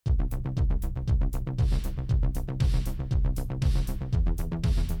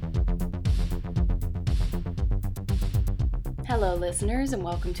Hello, listeners, and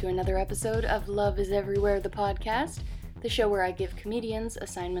welcome to another episode of Love is Everywhere, the podcast, the show where I give comedians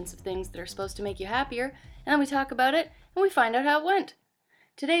assignments of things that are supposed to make you happier, and then we talk about it, and we find out how it went.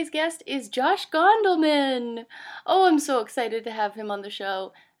 Today's guest is Josh Gondelman. Oh, I'm so excited to have him on the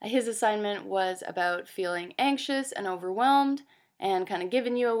show. His assignment was about feeling anxious and overwhelmed, and kind of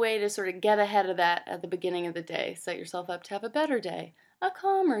giving you a way to sort of get ahead of that at the beginning of the day. Set yourself up to have a better day, a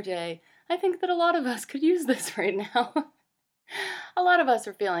calmer day. I think that a lot of us could use this right now. A lot of us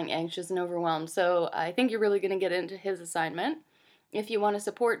are feeling anxious and overwhelmed, so I think you're really going to get into his assignment. If you want to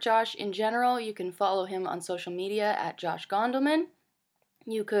support Josh in general, you can follow him on social media at Josh Gondelman.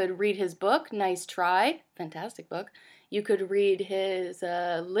 You could read his book, Nice Try, fantastic book. You could read his,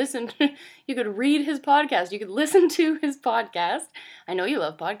 you could read his podcast. You could listen to his podcast. I know you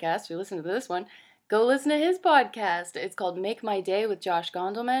love podcasts. You listen to this one. Go listen to his podcast. It's called Make My Day with Josh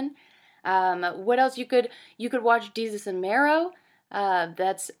Gondelman. What else? You could watch Jesus and Marrow.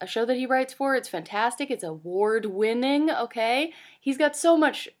 That's a show that he writes for. It's fantastic. It's award-winning, okay? He's got so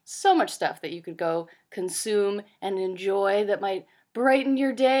much stuff that you could go consume and enjoy that might brighten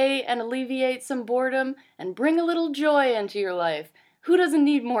your day and alleviate some boredom and bring a little joy into your life. Who doesn't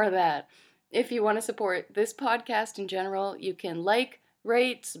need more of that? If you want to support this podcast in general, you can like,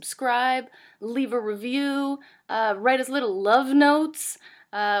 rate, subscribe, leave a review, write us little love notes,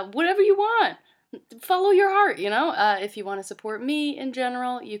 whatever you want. Follow your heart, If you want to support me in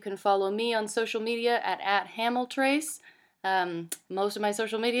general, you can follow me on social media at @HamilTrace. Most of my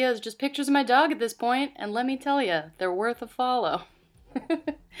social media is just pictures of my dog at this point, and let me tell you, they're worth a follow.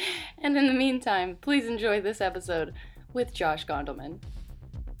 And in the meantime, please enjoy this episode with Josh Gondelman.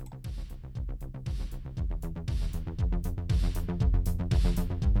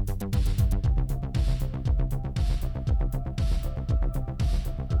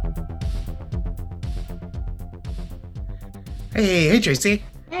 Hey, Tracy.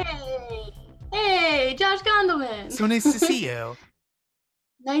 Hey, Josh Gondelman. So nice to see you.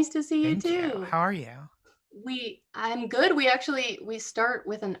 Nice to see you Thank too. you. How are you? I'm good. We start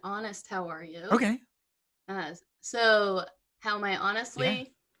with an honest how are you? Okay. So how am I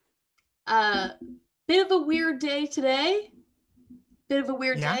honestly? Bit of a weird day today.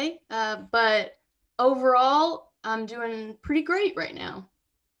 Day. But overall, I'm doing pretty great right now.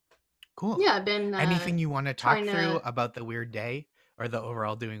 Cool. Yeah, I've been anything you want to talk through about the weird day or the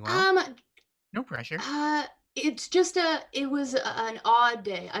overall doing well? No pressure. It's just it was an odd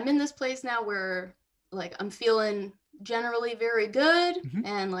day. I'm in this place now where like I'm feeling generally very good,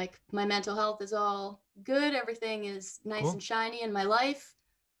 and like my mental health is all good. Everything is nice and shiny in my life.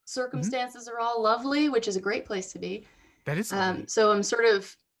 Circumstances are all lovely, which is a great place to be. That is lovely. So I'm sort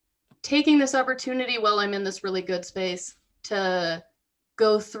of taking this opportunity while I'm in this really good space to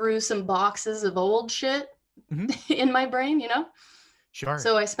go through some boxes of old shit in my brain, Sure.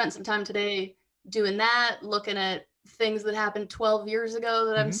 So I spent some time today doing that, looking at things that happened 12 years ago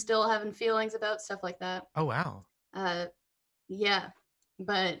that I'm still having feelings about, stuff like that. Oh, wow. Yeah,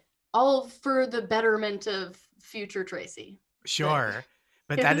 but all for the betterment of future Tracy. Sure.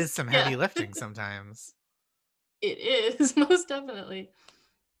 But that is some heavy lifting sometimes. It is, most definitely.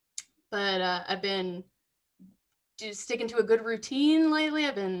 But I've been just sticking to a good routine lately.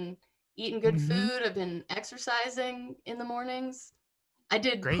 I've been eating good food. I've been exercising in the mornings. I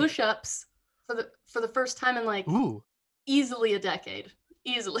did push-ups for the first time in like easily a decade.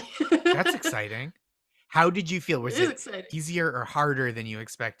 Easily. That's exciting. How did you feel? Was it easier or harder than you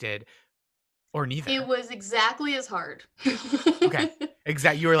expected, or neither? It was exactly as hard. Okay.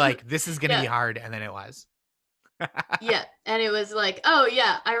 Exactly. You were like, this is going to be hard, and then it was. Yeah, and it was like, oh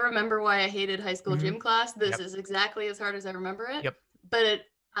yeah, I remember why I hated high school gym class. This is exactly as hard as I remember it. Yep. But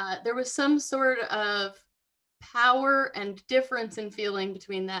there was some sort of power and difference in feeling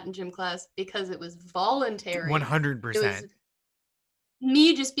between that and gym class because it was voluntary. 100%.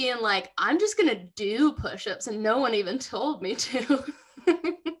 Me just being like, I'm just gonna do push-ups, and no one even told me to.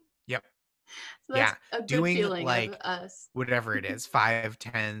 Yep. So that's a good doing feeling like of us. whatever it is, 5,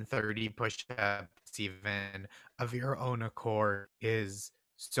 10, 30 push-ups even of your own accord is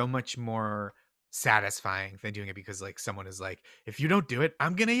so much more satisfying than doing it because like someone is like, if you don't do it,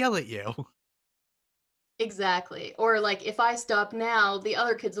 I'm gonna yell at you. Exactly. Or like, if I stop now, the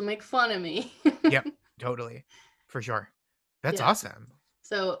other kids will make fun of me. Yep, totally. For sure. That's awesome.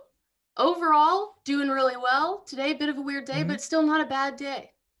 So overall, doing really well. Today, a bit of a weird day, but still not a bad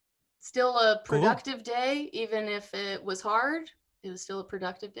day. Still a productive day, even if it was hard. It was still a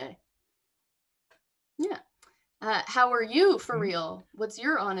productive day. Yeah. How are you for real? What's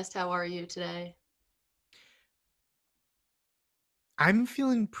your honest how are you today? I'm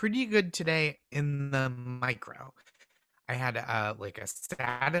feeling pretty good today in the micro. I had like a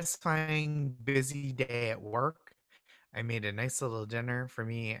satisfying busy day at work. I made a nice little dinner for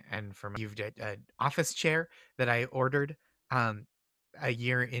me and for my used a office chair that I ordered um a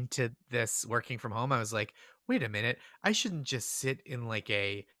year into this working from home. I was like, wait a minute, I shouldn't just sit in like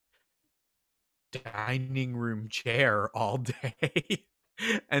a dining room chair all day.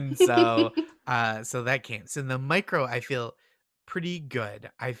 And so so that came. So the micro I feel pretty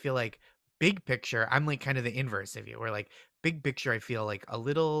good. I feel like big picture, I'm like kind of the inverse of you, where like big picture I feel like a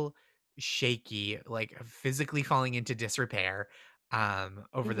little shaky, like physically falling into disrepair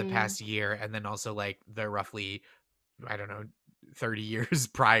over the Hmm. past year, and then also like the roughly, I don't know, 30 years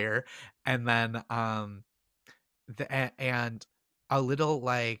prior. And then and a little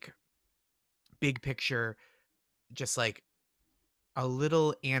like big picture, just like a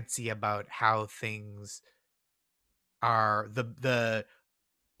little antsy about how things are, the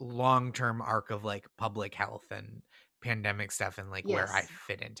long-term arc of like public health and pandemic stuff and like where I Yes,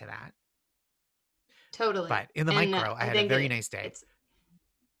 fit into that. totally. But in the And micro, I I had a think very nice day. it's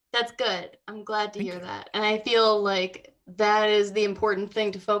that's good. I'm glad to Thank hear you. that. And I feel like that is the important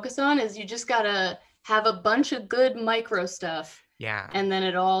thing to focus on is you just gotta have a bunch of good micro stuff Yeah. and then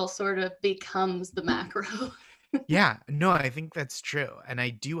it all sort of becomes the macro. Yeah. No, I think that's true. And I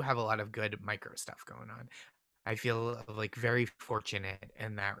do have a lot of good micro stuff going on. I feel like very fortunate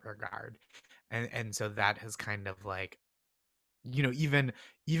in that regard. And so that has kind of like, even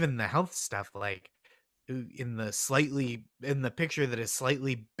the health stuff, like in the picture that is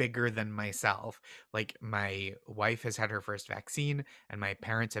slightly bigger than myself, like my wife has had her first vaccine and my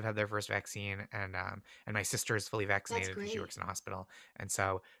parents have had their first vaccine, and my sister is fully That's vaccinated because she great. works in a hospital. And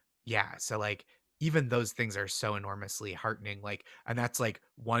so yeah, so like even those things are so enormously heartening, like, and that's like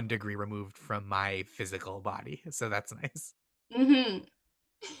 1 degree removed from my physical body, so that's nice. Mhm.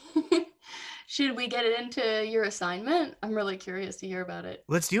 Should we get it into your assignment? I'm really curious to hear about it.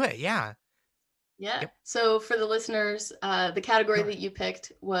 Let's do it. Yeah. Yeah. Yep. So for the listeners, the category Sure. that you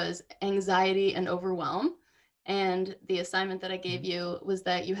picked was anxiety and overwhelm. And the assignment that I gave Mhm. you was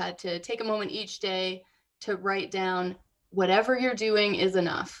that you had to take a moment each day to write down whatever you're doing is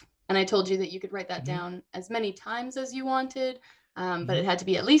enough. And I told you that you could write that Mhm. down as many times as you wanted, but Mhm. it had to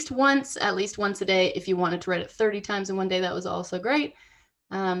be at least once a day. If you wanted to write it 30 times in one day, that was also great.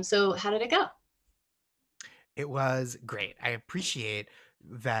 So how did it go? It was great. I appreciate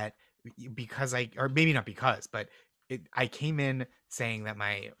that because or maybe not because, but I came in saying that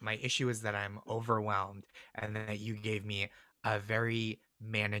my issue is that I'm overwhelmed, and that you gave me a very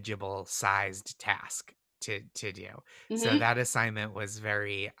manageable sized task to do. So Hmm. that assignment was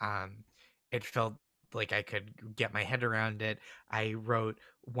very it felt like I could get my head around it. I wrote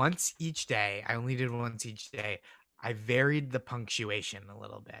once each day. I only did once each day. I varied the punctuation a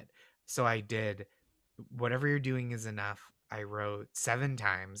little bit. So I did whatever you're doing is enough. I wrote 7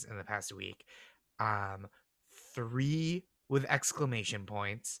 times in the past week. Um, 3 with exclamation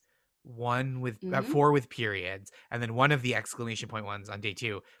points, 1 with Hmm. 4 with periods, and then one of the exclamation point ones on day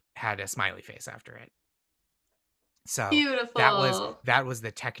 2 had a smiley face after it. So that was Beautiful. that was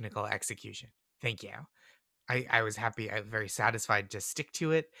the technical execution. Thank you. I was happy. I was very satisfied to stick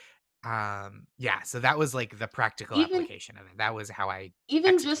to it. Yeah, so that was like the practical Even application of it. That was how I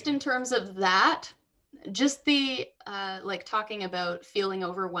even just in executed. terms of that, just the like talking about feeling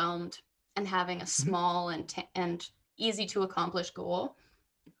overwhelmed and having a Mhm, small and easy to accomplish goal.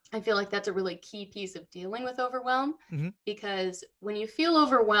 I feel like that's a really key piece of dealing with overwhelm mhm, because when you feel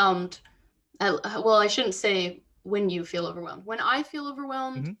overwhelmed, well, I shouldn't say when you feel overwhelmed. When I feel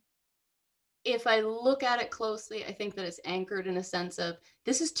overwhelmed, mhm, if I look at it closely, I think that it's anchored in a sense of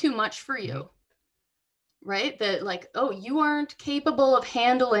this is too much for mhm, you, right? That like, oh, you aren't capable of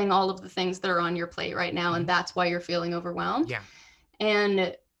handling all of the things that are on your plate right now, and mhm. that's why you're feeling overwhelmed. Yeah.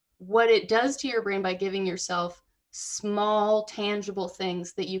 And what it does to your brain by giving yourself small, tangible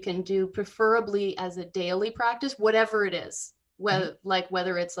things that you can do, preferably as a daily practice, whatever it is. Mhm,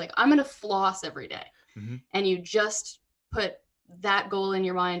 Whether it's like I'm gonna floss every day, mhm. and you just put that goal in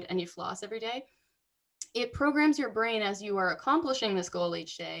your mind and you floss every day, it programs your brain as you are accomplishing this goal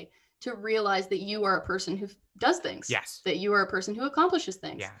each day to realize that you are a person who does things, Yes. that you are a person who accomplishes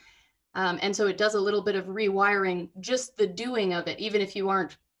things. Yeah. And so it does a little bit of rewiring, just the doing of it, even if you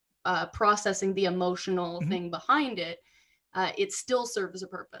aren't processing the emotional Mhm. thing behind it, it still serves a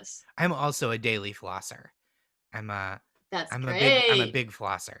purpose. I'm also a daily flosser. I'm a That's I'm a great. big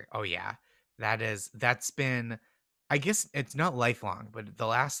flosser. Oh yeah. That's been, I guess it's not lifelong, but the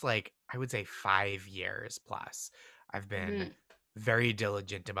last like I would say 5 years plus I've been Hmm. very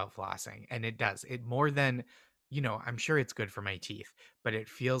diligent about flossing, and it does. It more than, I'm sure it's good for my teeth, but it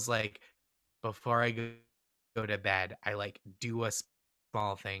feels like before I go go to bed, I like do a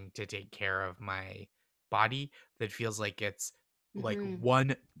small thing to take care of my body that feels like it's like Hmm.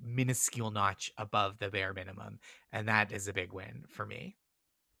 one minuscule notch above the bare minimum. And that is a big win for me.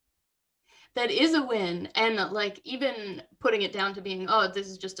 That is a win. And like even putting it down to being, oh, this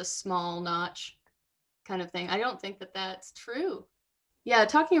is just a small notch kind of thing. I don't think that that's true. Yeah,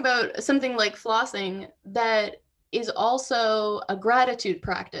 talking about something like flossing, that is also a gratitude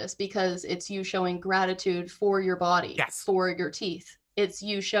practice because it's you showing gratitude for your body, Yes. for your teeth. It's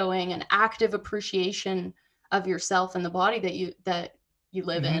you showing an active appreciation of yourself and the body that you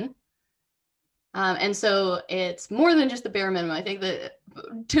live Hmm. in. And so it's more than just the bare minimum. I think that,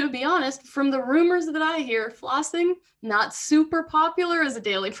 to be honest, from the rumors that I hear, flossing not super popular as a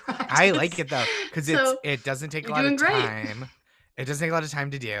daily I like practice. it though, because So it doesn't take a you're lot of doing great. time. It doesn't take a lot of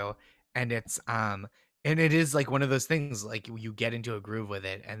time to do, and and it is like one of those things, like you get into a groove with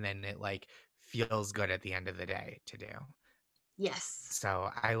it, and then it like feels good at the end of the day to do. Yes.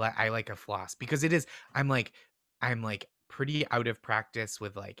 So I like a floss because it is I'm like pretty out of practice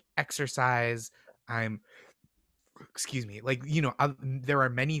with like exercise. I'm excuse me, like there are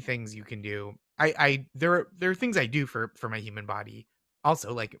many things you can do. There are things I do for my human body.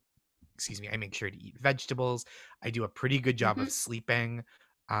 Also, like excuse me, I make sure to eat vegetables. I do a pretty good job of Hmm. sleeping.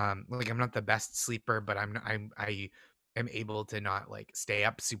 Like I'm not the best sleeper, but I am able to not like stay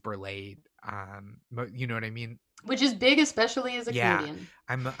up super late. But you know what I mean? Which is big, especially as a Yeah, comedian.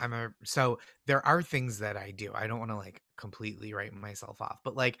 I'm a so there are things that I do. I don't wanna, like, completely write myself off,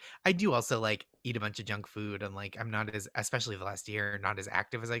 but, like, I do also, like, eat a bunch of junk food and, like, I'm not as especially the last year, not as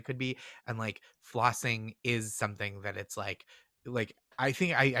active as I could be, and, like, flossing is something that it's I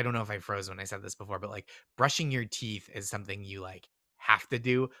think I don't know if I froze when I said this before, but, like, brushing your teeth is something you, like, have to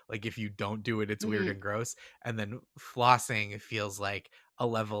do. Like, if you don't do it, it's weird Hmm. and gross, and then flossing feels like a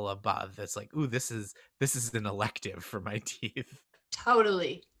level above. That's like, "Ooh, this is an elective for my teeth."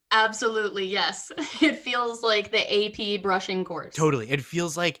 Totally. Absolutely, yes. It feels like the AP brushing course. Totally. It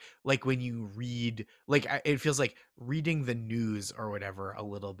feels like when you read it feels like reading the news or whatever a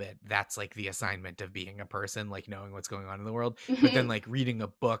little bit. That's like the assignment of being a person, like knowing what's going on in the world. But then Mhm. like reading a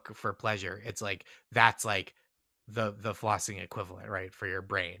book for pleasure, it's like that's like the flossing equivalent, right? For your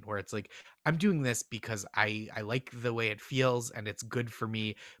brain, where it's like I'm doing this because I like the way it feels and it's good for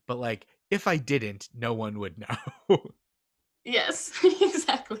me, but like if I didn't, no one would know. Yes,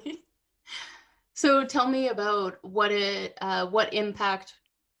 exactly. So tell me about what impact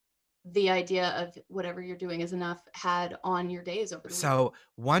the idea of whatever you're doing is enough had on your days over the week. So,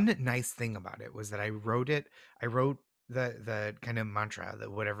 one nice thing about it was that I wrote the kind of mantra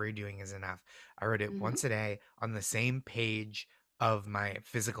that whatever you're doing is enough. I wrote it Mhm. once a day on the same page of my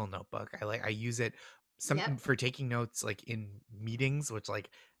physical notebook. I use it some Yep. for taking notes like in meetings, which like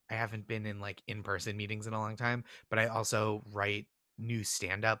I haven't been in like in-person meetings in a long time, but I also write new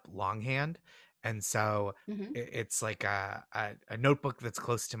stand-up longhand. And so Mhm. it's like a notebook that's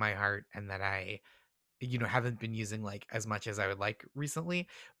close to my heart and that I haven't been using like as much as I would like recently,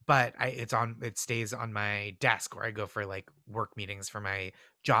 but it stays on my desk where I go for like work meetings for my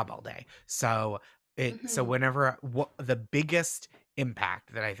job all day. So Mhm. whenever the biggest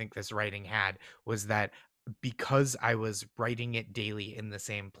impact that I think this writing had was that because I was writing it daily in the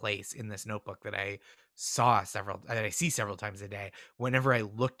same place in this notebook that I see several times a day, whenever I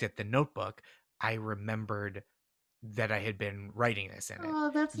looked at the notebook, I remembered that I had been writing this in it. Oh,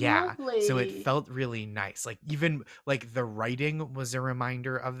 that's Yeah, so it lovely. felt really nice. Like, even, like, the writing was a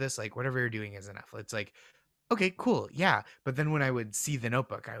reminder of this, like, whatever you're doing is enough. It's like, "Okay, cool, yeah," but then when I would see the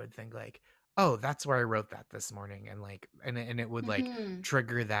notebook, I would think like, "Oh, that's where I wrote that this morning," and, like and it would, like, Mhm.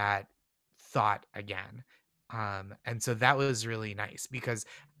 trigger that thought again. And so that was really nice because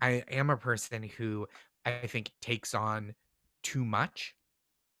I am a person who I think takes on too much,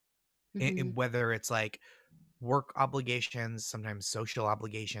 Mhm. whether it's, like, work obligations, sometimes social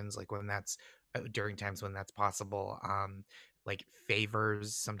obligations, like when that's during times when that's possible, like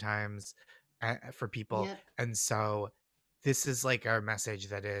favors sometimes for people. Yep. And so this is like our message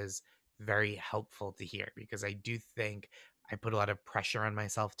that is very helpful to hear because I do think I put a lot of pressure on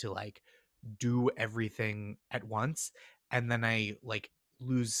myself to like do everything at once. And then I like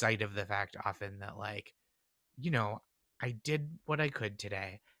lose sight of the fact often that like, you know, I did what I could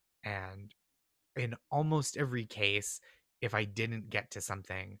today. And in almost every case, if I didn't get to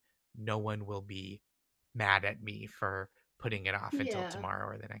something, no one will be mad at me for putting it off until Yeah. tomorrow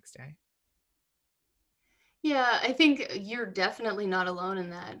or the next day. Yeah, I think you're definitely not alone in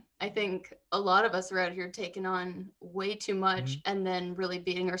that. I think a lot of us are out here taking on way too much Mhm. and then really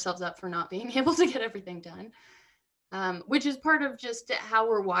beating ourselves up for not being able to get everything done. which is part of just how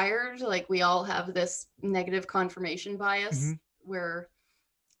we're wired. Like we all have this negative confirmation bias Mhm. where,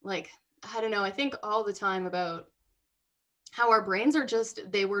 like, I don't know, I think all the time about how our brains are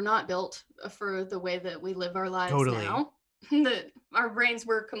just, they were not built for the way that we live our lives Totally. now. That our brains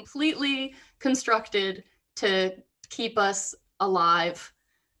were completely constructed to keep us alive,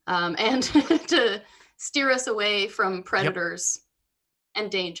 and to steer us away from Yep. predators and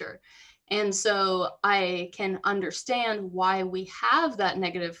danger. And so I can understand why we have that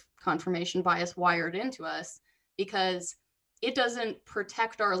negative confirmation bias wired into us, because it doesn't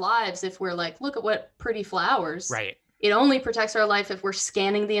protect our lives if we're like, look at what pretty flowers. Right. It only protects our life if we're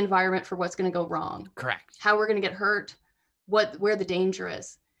scanning the environment for what's going to go wrong, Correct. how we're going to get hurt, where the danger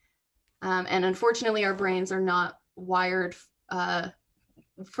is. And unfortunately, our brains are not wired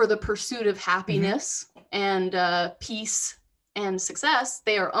for the pursuit of Mhm. happiness and peace and success.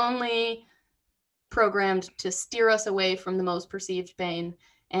 They are only programmed to steer us away from the most perceived pain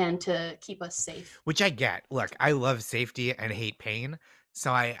and to keep us safe. Which I get. Look, I love safety and hate pain,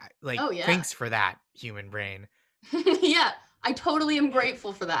 so like, Oh, yeah. thanks for that, human brain. Yeah, I totally am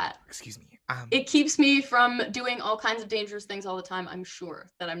grateful for that. Excuse me. It keeps me from doing all kinds of dangerous things all the time, I'm sure,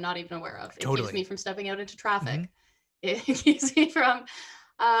 that I'm not even aware of. It keeps me Totally. from stepping out into Mhm. traffic. It keeps me from,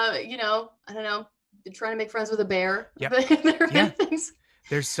 I don't know, trying to make friends with a bear. Yep. There are Yeah. things.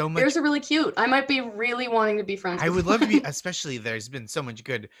 There's so Bears much are really cute. I might be really wanting to be friends I with would love to be one. especially there's been so much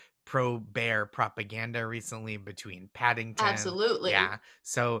good pro-bear propaganda recently between Paddington. Absolutely. Yeah.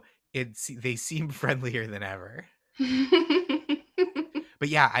 So they seem friendlier than ever. But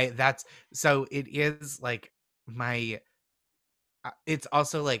yeah, I that's so it is like my it's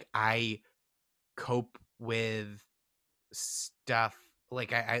also like I cope with stuff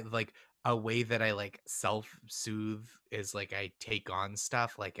like I like a way that I like self-soothe is like I take on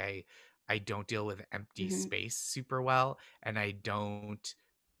stuff like I don't deal with empty Mhm, space super well and I don't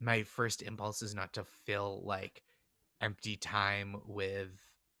my first impulse is not to fill like empty time with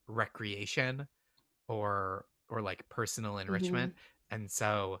recreation or like personal mhm. enrichment. And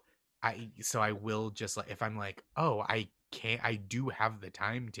so I will just like if I'm like, "Oh, I do have the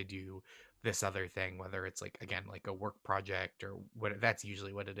time to do this other thing," whether it's like again like a work project or what that's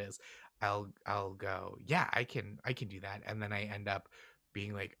usually what it is. I'll go, "Yeah, I can do that." And then I end up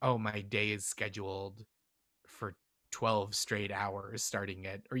being like, "Oh, my day is scheduled for 12 straight hours starting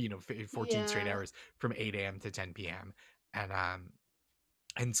at or 14 straight Yeah. hours from 8 a.m. to 10 p.m." And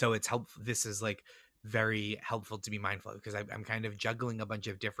and so it's helpful this is like very helpful to be mindful because I'm kind of juggling a bunch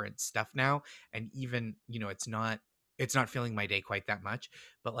of different stuff now and even it's not filling my day quite that much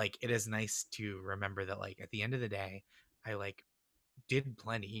but like it is nice to remember that like at the end of the day I like did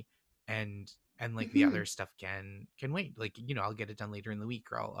plenty and like the Mhm. other stuff can wait like I'll get it done later in the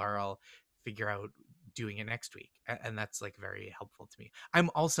week or I'll figure out doing it next week and that's like very helpful to me. I'm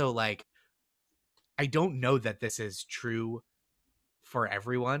also like I don't know that this is true for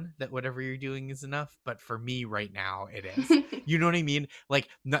everyone that whatever you're doing is enough, but for me right now it is. You know what I mean? Like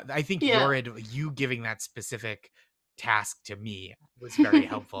I think Yeah. you giving that specific task to me was very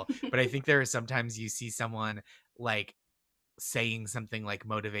helpful, but I think there are sometimes you see someone like saying something like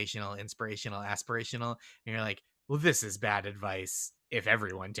motivational, inspirational, aspirational and you're like, "Well, this is bad advice if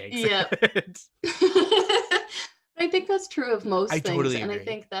everyone takes Yeah. it." I think that's true of I most things, totally and I agree.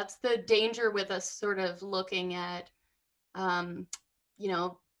 think that's the danger with us sort of looking at, um, you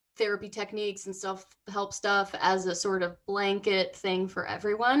know, therapy techniques and self-help stuff as a sort of blanket thing for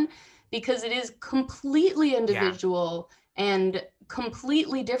everyone, because it is completely Yeah. individual and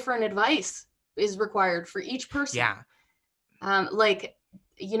completely different advice is required for each person. Yeah, Like,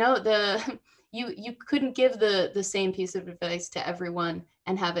 the you couldn't give the same piece of advice to everyone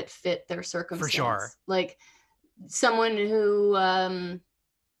and have it fit their for sure. circumstance. Like someone who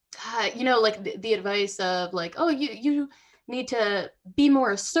like the advice of like, oh, you need to be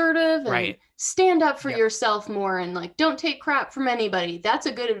more assertive and Right. stand up for Yep. yourself more and like don't take crap from anybody. That's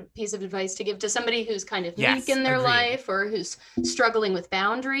a good piece of advice to give to somebody who's kind of meek Yes, in their agreed. life or who's struggling with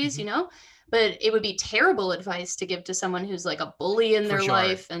boundaries, Mhm. but it would be terrible advice to give to someone who's like a bully in For their sure.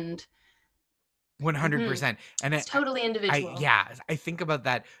 life. And mhm, 100%. And it's totally individual. yeah, I think about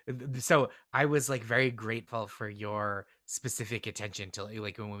that. So I was like very grateful for your specific attention to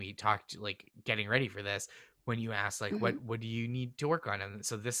like when we talked, like getting ready for this, when you asked like, Hmm. what do you need to work on? And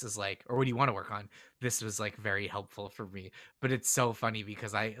so this is like, or what do you want to work on? This was like very helpful for me. But it's so funny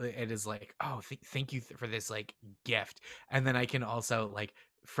because it is like, oh, thank you for this like gift. And then I can also like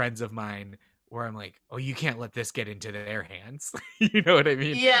friends of mine where I'm like, oh, you can't let this get into their hands. You know what I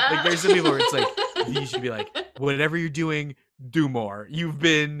mean? Like Yeah. there's some people where it's like, you should be like, whatever you're doing, do more. You've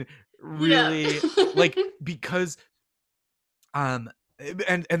been Yeah. really like because Um,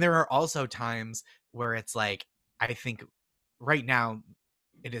 and there are also times where it's like, I think right now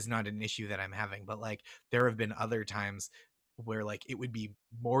it is not an issue that I'm having, but like there have been other times where like it would be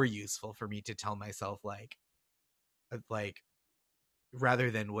more useful for me to tell myself like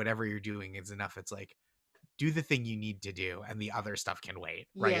rather than whatever you're doing is enough. It's like do the thing you need to do and the other stuff can wait,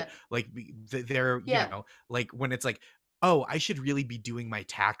 right? Yeah. Like they're, Yeah. like when it's like, oh, I should really be doing my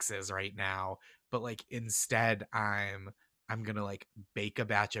taxes right now, but like instead I'm gonna like bake a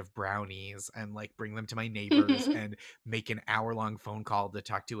batch of brownies and like bring them to my neighbors and make an hour-long phone call to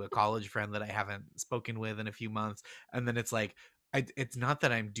talk to a college friend that I haven't spoken with in a few months. And then it's like it's not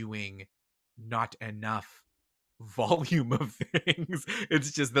that I'm doing not enough volume of things.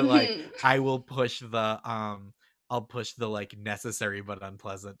 It's just that like Mhm. I will push I'll push the like necessary but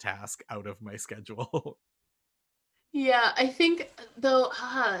unpleasant task out of my schedule. Yeah, I think though,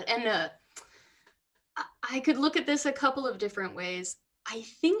 and I could look at this a couple of different ways. I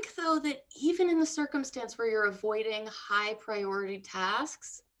think though that even in the circumstance where you're avoiding high priority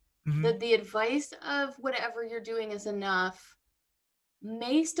tasks, Mhm. that the advice of whatever you're doing is enough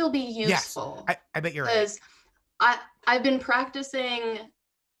may still be Yes. useful. I bet you're right. Because I've been practicing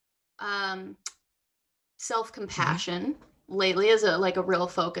um, self Mhm. compassion lately as a real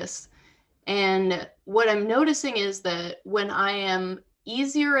focus. And what I'm noticing is that when I am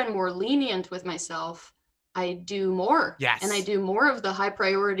easier and more lenient with myself, I do more and I Yes. do more of the high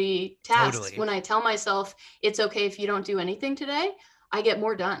priority tasks. Totally. When I tell myself it's okay if you don't do anything today, I get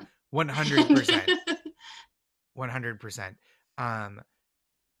more done. And 100%. 100%. Um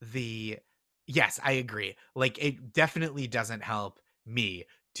the yes, I agree. Like it definitely doesn't help me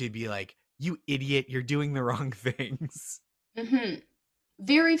to be like, you idiot, you're doing the wrong things. Mhm.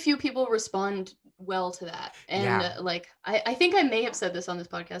 Very few people respond well to that. And Yeah. I think I may have said this on this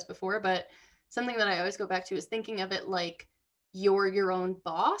podcast before, but something that I always go back to is thinking of it like you're your own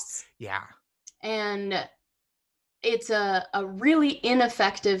boss. Yeah. And it's a really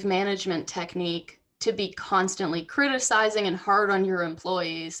ineffective management technique to be constantly criticizing and hard on your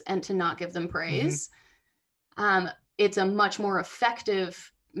employees and to not give them Mhm. praise. Um, it's a much more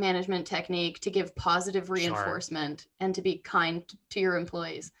effective management technique to give positive Sure. reinforcement and to be kind to your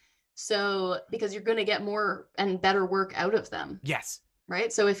employees. So, because you're going to get more and better work out of them, Yes.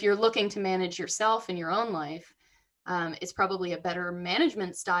 right? So, if you're looking to manage yourself in your own life, it's probably a better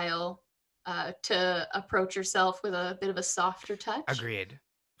management style to approach yourself with a bit of a softer touch Agreed.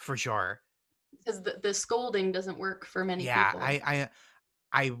 For sure. because the scolding doesn't work for many Yeah, people.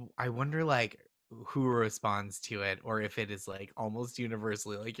 I wonder like who responds to it or if it is like almost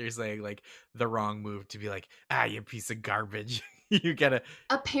universally like you're saying like the wrong move to be like, ah, you piece of garbage. You gotta.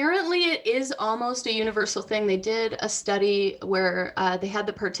 Apparently, it is almost a universal thing. They did a study where they had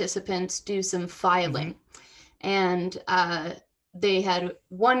the participants do some Mhm. filing, and they had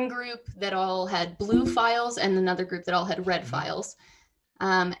one group that all had blue files and another group that all had red Mhm. files,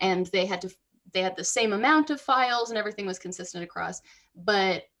 and they had the same amount of files and everything was consistent across,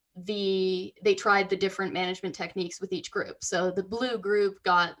 but they tried the different management techniques with each group. So the blue group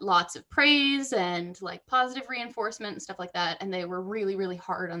got lots of praise and like positive reinforcement and stuff like that, and they were really really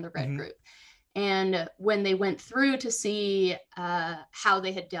hard on the red Mhm. group. And when they went through to see how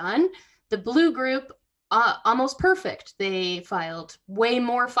they had done, the blue group almost perfect. They filed way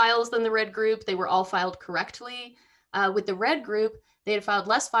more files than the red group. They were all filed correctly. With the red group, they had filed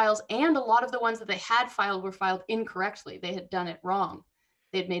less files, and a lot of the ones that they had filed were filed incorrectly. They had done it wrong.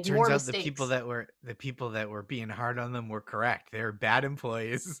 They had made Turns more out mistakes. the people that were being hard on them were correct. They're bad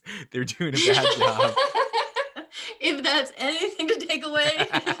employees. They're doing a bad job. If that's anything to take away,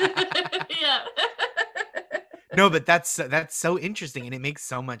 yeah. No, but that's so interesting and it makes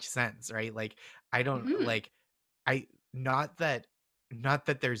so much sense, right? Like I don't Mhm. like I not that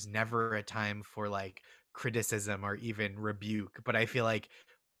there's never a time for like criticism or even rebuke, but I feel like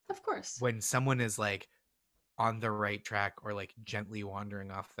Of course. when someone is like on the right track or like gently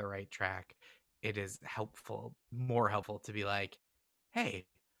wandering off the right track, it is helpful, more helpful to be like, "Hey,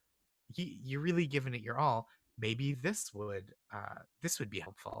 you're really giving it your all. Maybe this would be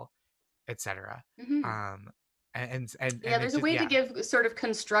helpful, etc." Mhm. Um and Yeah, it there's a just way to yeah. give sort of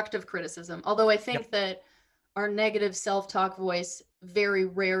constructive criticism. Although I Yep. think that our negative self-talk voice very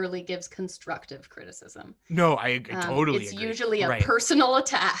rarely gives constructive criticism. No, I totally It's agree. usually a Right. personal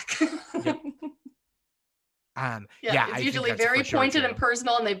attack. Yep. Yeah, Yeah, it's I think usually that's for very sure pointed and true.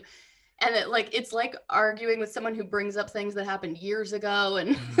 personal, and it's like arguing with someone who brings up things that happened years ago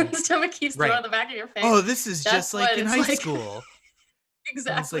and Mhm. stomach keeps thrown Right. in the back of your face. Oh, this is just That's like what in it's high like. school.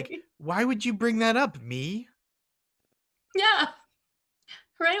 And it's like, Exactly. why would you bring that up, me? Yeah.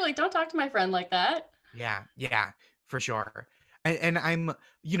 Right? Like, don't talk to my friend like that. Yeah, yeah, for sure. And I'm,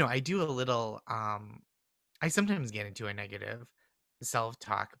 I do a little, I sometimes get into a negative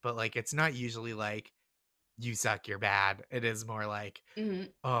self-talk, but, like, it's not usually like, "You suck, you're bad." It is more like,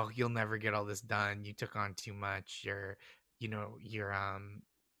 Mhm. "Oh, you'll never get all this done. You took on too much. You're getting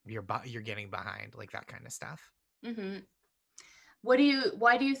behind," like, that kinda stuff. Mhm. Why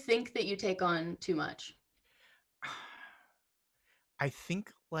do you think that you take on too much? I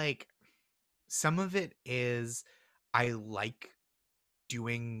think, like, some of it is I like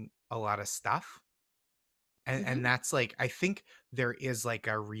doing a lot of stuff, and Mhm. that's, like, I think there is,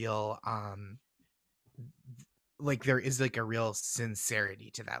 there is, like, a real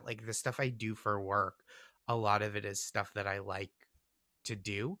sincerity to that. Like, the stuff I do for work, a lot of it is stuff that I like to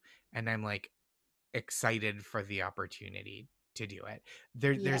do, and I'm, like, excited for the opportunity to do it.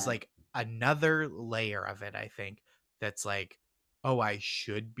 There's, Yeah. like, another layer of it, I think, that's like, "Oh, I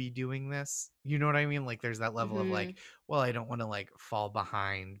should be doing this." You know what I mean? Like, there's that level of, like, Mhm. "Well, I don't wanna, like, fall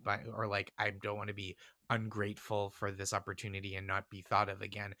behind by," or, like, "I don't wanna be ungrateful for this opportunity and not be thought of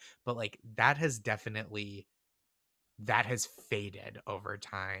again." But, like, that has faded over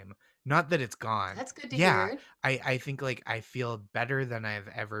time. Not that it's gone. That's good to Yeah, hear. I think, like, I feel better than I've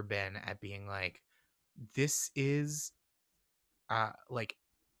ever been at being like, "This is, like,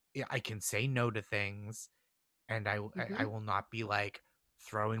 yeah, I can say no to things, and I Mhm. will not be, like,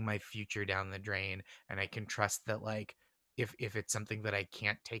 throwing my future down the drain, and I can trust that, like, if it's something that I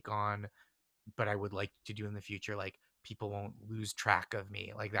can't take on, but I would like to do in the future, like, people won't lose track of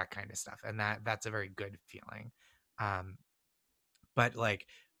me," like, that kinda stuff, and that's a very good feeling. Um, but, like,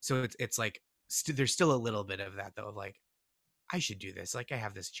 so it's like, there's still a little bit of that, though, of, like, "I should do this, like, I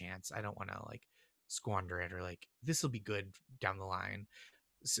have this chance, I don't wanna, like, squander it," or, like, "This'll be good down the line."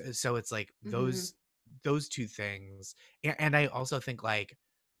 So it's like Mhm. those 2 things, and I also think, like,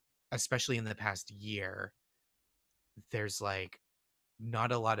 especially in the past year, there's, like,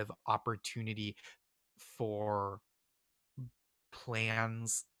 not a lot of opportunity for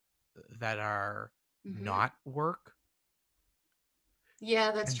plans that are Mhm. not work,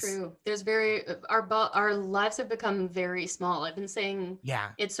 Yeah, that's and s true. Our lives have become very small. I've been saying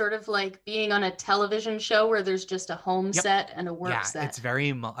yeah, it's sort of like being on a television show where there's just a home yep, set and a work yeah, it's set.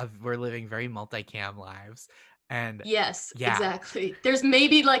 very we're living very multicam lives, and Yes, yeah, exactly. There's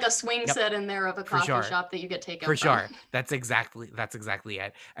maybe like a swing yep, set in there of a for coffee sure. shop that you get For takeout from. sure. That's exactly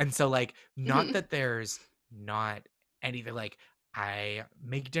it. And so, like, not Mhm. that there's not anything, like, I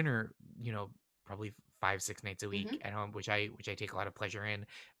make dinner, probably 5, 6 nights a week Mhm. at home, which I take a lot of pleasure in,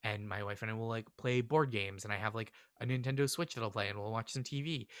 and my wife and I will, like, play board games, and I have, like, a Nintendo Switch that I'll play, and we'll watch some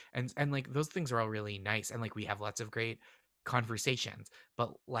TV, and, like, those things are all really nice, and, like, we have lots of great conversations,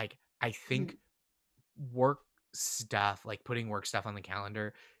 but, like, I think Mhm. work stuff, like, putting work stuff on the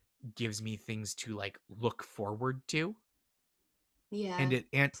calendar gives me things to, like, look forward to, and Yeah. it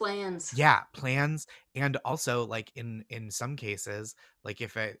and Plans. yeah, plans, and also, like, in some cases, like,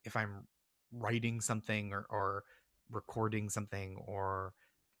 if I'm writing something, or recording something, or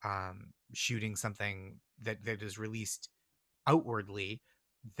shooting something that is released outwardly,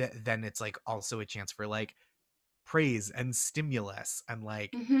 then it's, like, also a chance for, like, praise and stimulus, and,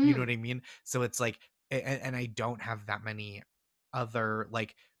 like, you know what Mhm. I mean? So it's like, and I don't have that many other,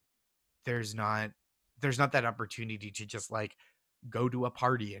 like, there's not that opportunity to just, like, go to a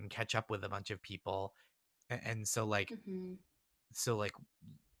party and catch up with a bunch of people, and so, like, Mhm. so, like,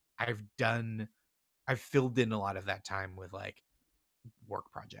 I've done I've filled in a lot of that time with, like,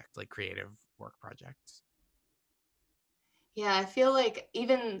 work projects, like, creative work projects. Yeah, I feel like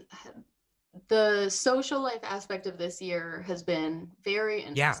even the social life aspect of this year has been very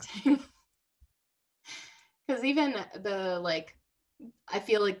Yeah. interesting. Because even I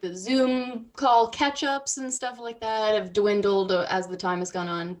feel like the Zoom call catch ups and stuff like that have dwindled as the time has gone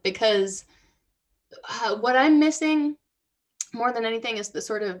on. Because what I'm missing more than anything is the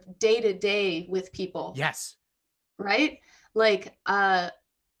sort of day to day with people, Yes. right? Like,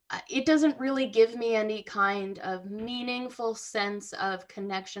 it doesn't really give me any kind of meaningful sense of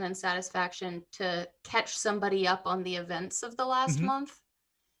connection and satisfaction to catch somebody up on the events of the last Mhm. month.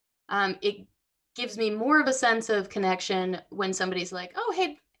 It gives me more of a sense of connection when somebody's like, "Oh,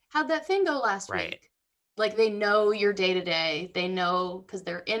 hey, how'd that thing go last Right. week?" Like they know your day to day. They know because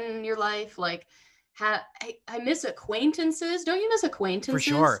they're in your life. Like, I miss acquaintances. Don't you miss For acquaintances?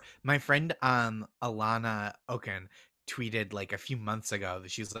 sure. My friend, Alana Oken tweeted, like, a few months ago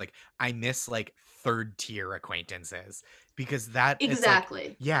that she was like, "I miss, like, 3rd tier acquaintances," because that it's like,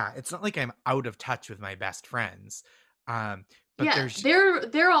 Exactly. yeah, it's not like I'm out of touch with my best friends, but Yeah, there's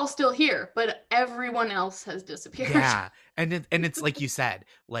they're all still here, but everyone else has disappeared. yeah, and it's like you said,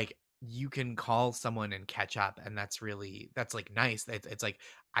 like, you can call someone and catch up, and that's like nice. It's like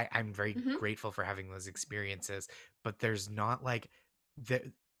I'm very Mhm. grateful for having those experiences, but there's not like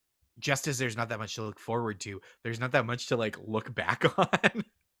the just as there's not that much to look forward to, there's not that much to like look back on.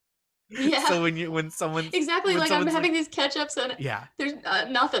 Yeah. So Exactly, when like, I'm someone's like, having these catch-ups and yeah, there's,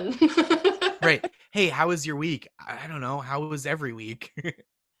 nothing. right. Hey, how was your week? I don't know. How was every week?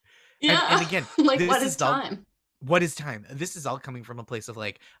 Yeah. And again, Like, what this is is all time? what is time? This is all coming from a place of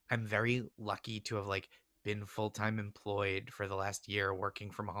like, I'm very lucky to have like been full-time employed for the last year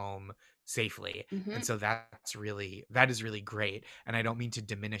working from home safely. And Mhm. so that is really great. And I don't mean to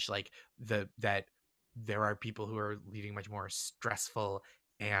diminish like that there are people who are leading much more stressful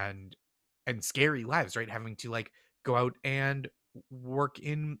and scary lives, right? Having to like go out and work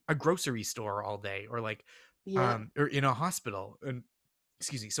in a grocery store all day, or like Yep. or in a hospital. And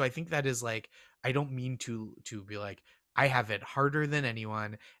excuse me. So I think that is like, I don't mean to be like, I have it harder than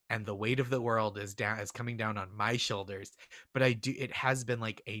anyone and the weight of the world is coming down on my shoulders. But I do it has been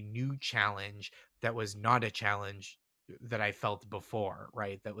like a new challenge that was not a challenge that I felt before,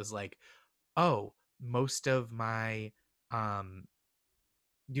 right? That was like, oh, most of my um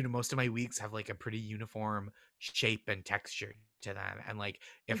most of my weeks have like a pretty uniform shape and texture to them. And like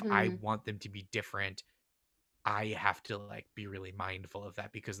if I Mhm. want them to be different, I have to like be really mindful of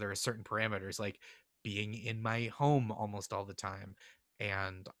that, because there are certain parameters, like being in my home almost all the time,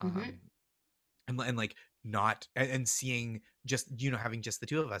 and Mhm. like not and seeing just having just the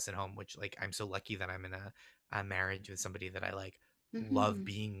two of us at home, which like I'm so lucky that I'm in a marriage with somebody that I like love Mhm.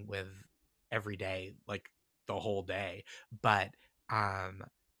 being with every day, like the whole day. But um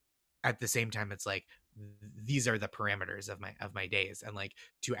at the same time, it's like these are the parameters of my days, and like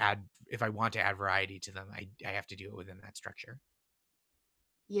to add, if I want to add variety to them, I have to do it within that structure.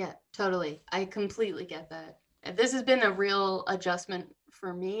 Yeah, totally. I completely get that. This has been a real adjustment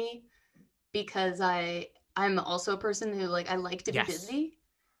for me because I'm also a person who like I like to be Yes, busy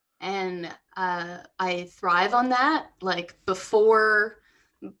and I thrive on that. Like before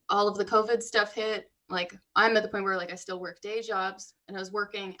all of the COVID stuff hit, like I'm at the point where like I still work day jobs and I was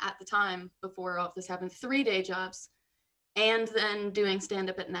working at the time before all of this happened 3 day jobs and then doing stand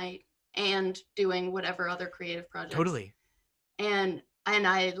up at night and doing whatever other creative projects totally. and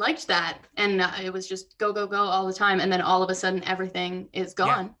I liked that, and it was just go go go all the time, and then all of a sudden everything is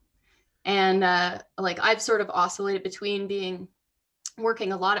Yeah. gone, and like I've sort of oscillated between being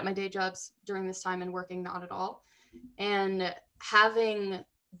working a lot at my day jobs during this time and working not at all, and having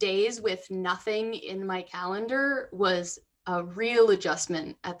days with nothing in my calendar was a real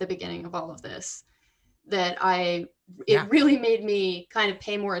adjustment at the beginning of all of this that I Yeah. it really made me kind of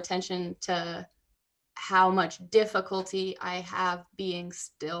pay more attention to how much difficulty I have being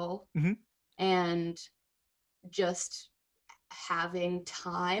still Hmm. and just having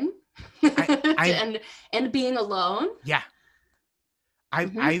time I've and being alone. yeah.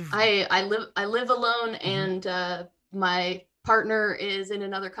 I've I live alone, mhm. and my partner is in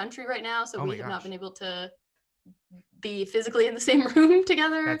another country right now, so Oh we my have not been gosh, able to be physically in the same room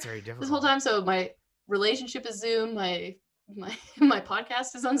together that's very this whole difficult. time. So my relationship is Zoom. My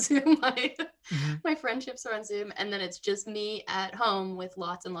podcast is on Zoom. Hmm. My friendships are on Zoom, and then it's just me at home with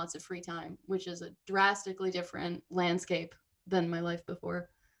lots and lots of free time, which is a drastically different landscape than my life before.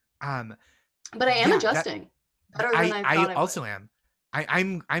 Um, But I am yeah, that adjusting better than I I thought I also would. am.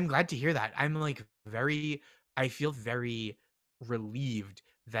 I'm glad to hear that. I'm like very I feel very relieved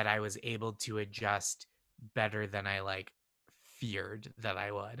that I was able to adjust better than I like feared that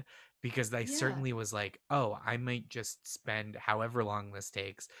I would, because I Yeah. certainly was like, "Oh, I might just spend however long this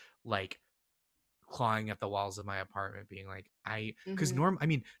takes like clawing at the walls of my apartment being like because Mm-hmm.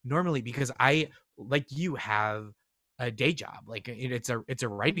 normally, because I like you have a day job, like it's a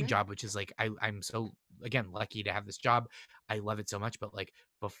writing Mm-hmm. job, which is like I'm so again lucky to have this job. I love it so much. But like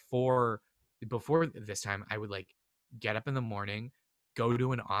before this time, I would like get up in the morning, go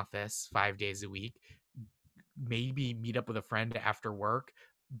to an office 5 days a week, maybe meet up with a friend after work,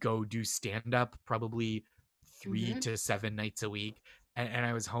 go do stand up probably three Mm-hmm. to seven nights a week. And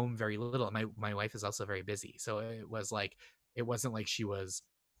I was home very little. My wife is also very busy. So it was like, it wasn't like she was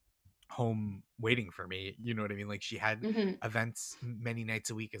home waiting for me. You know what I mean? Like she had Mm-hmm. events many nights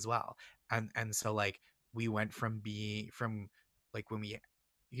a week as well. And so like we went from being from like when we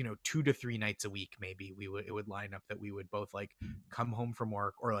 2 to 3 nights a week, maybe we would it would line up that we would both like come home from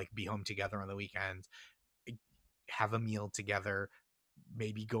work or like be home together on the weekends, have a meal together,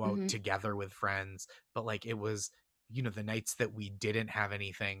 maybe go out Mm-hmm. together with friends. But like it was, the nights that we didn't have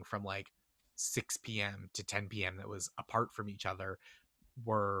anything from like 6 p.m. to 10 p.m. that was apart from each other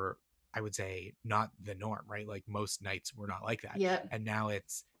were, I would say, not the norm, right? Like most nights were not like that. Yep. And now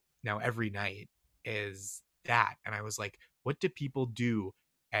it's now every night is that. And I was like, what do people do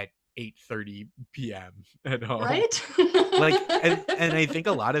at 8:30 p.m. at home? Right? Like, and I think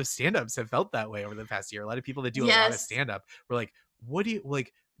a lot of stand-ups have felt that way over the past year. A lot of people that do a lot of Yes. stand-up were like, what do you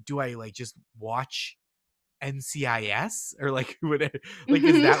like? Do I like just watch NCIS or like what like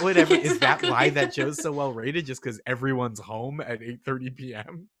is Mhm. that whatever is that why Exactly. that show's so well rated just because everyone's home at 8:30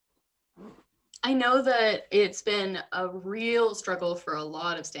 p.m.? I know that it's been a real struggle for a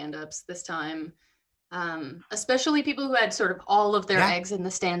lot of stand-ups this time, especially people who had sort of all of their Yeah, eggs in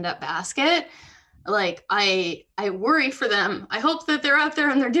the stand-up basket. Like I worry for them. I hope that they're out there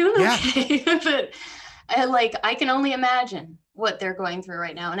and they're doing yeah, okay. But I can only imagine what they're going through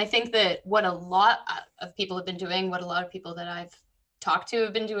right now. And I think that what a lot of people have been doing, what a lot of people that I've talked to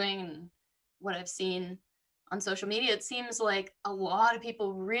have been doing, and what I've seen on social media, it seems like a lot of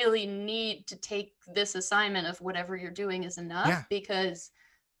people really need to take this assignment of whatever you're doing is enough, yeah, because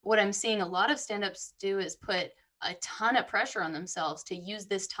what I'm seeing a lot of stand-ups do is put a ton of pressure on themselves to use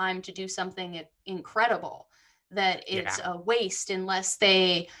this time to do something incredible, that it's yeah. a waste unless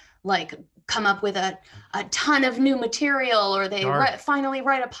they like come up with a ton of new material, or they Sure. finally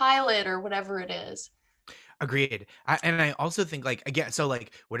write a pilot or whatever it is. Agreed. And I also think like again, so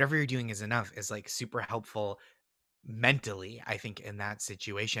like whatever you're doing is enough is like super helpful mentally, I think, in that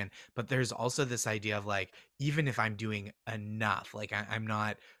situation. But there's also this idea of like, even if I'm doing enough, like I'm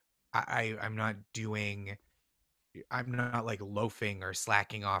not, I'm not doing I'm not like loafing or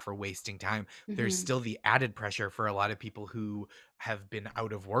slacking off or wasting time. There's Mm-hmm. still the added pressure for a lot of people who have been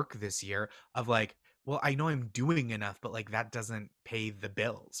out of work this year of like, well, I know I'm doing enough, but like that doesn't pay the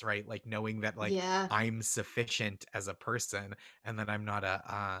bills, right? Like knowing that like Yeah. I'm sufficient as a person and that I'm not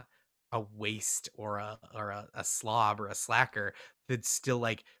a waste or a slob or a slacker. That's still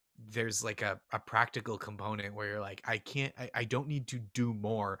like there's like a practical component where you're like, I don't need to do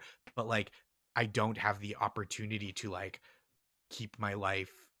more, but like I don't have the opportunity to like keep my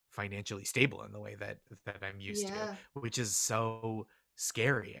life financially stable in the way that I'm used to, Yeah. which is so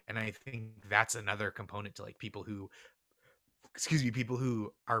scary. And I think that's another component to like people who, excuse me, people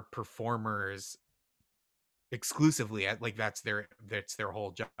who are performers exclusively at like that's their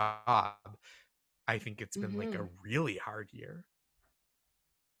whole job. I think it's been like a Mm-hmm. really hard year.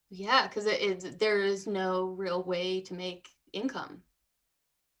 Yeah, because there is no real way to make income.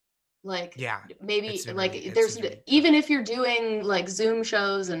 Like Yeah, maybe it's there's been really even tough. if you're doing like Zoom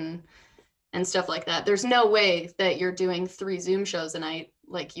shows and stuff like that, there's no way that you're doing 3 Zoom shows a night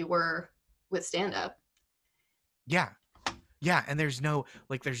like you were with stand up. Yeah. Yeah, and there's no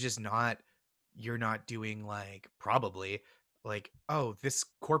like there's just not you're not doing like probably like, oh, this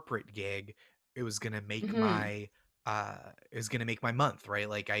corporate gig, it was gonna make Mm-hmm. my is gonna make my month, right?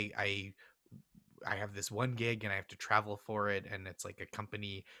 Like I have this one gig and I have to travel for it and it's like a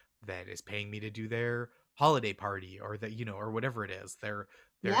company that is paying me to do their holiday party or that, you know, or whatever it is, their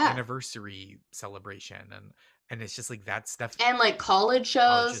Yeah. anniversary celebration and it's just like that stuff And like college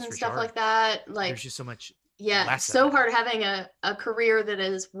shows colleges and for stuff like sure. that. There's Like, just so much yeah, less of so that. hard having a career that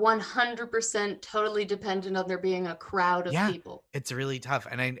is 100% totally dependent on there being a crowd of Yeah, people. it's really tough,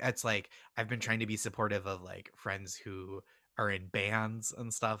 and it's like I've been trying to be supportive of like friends who are in bands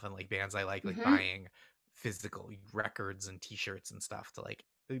and stuff, and like bands I like Mm-hmm. buying physical records and T-shirts and stuff to like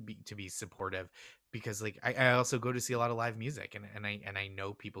to be supportive because like I also go to see a lot of live music and I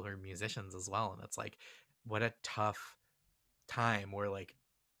know people who are musicians as well, and it's like what a tough time where like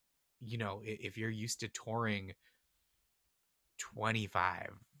you know if you're used to touring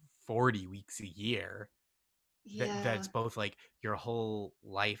 25, 40 weeks a year that's Yeah. both like your whole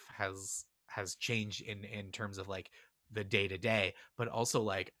life has changed in terms of like the day to day but also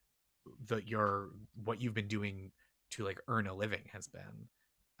like the your what you've been doing to like earn a living has been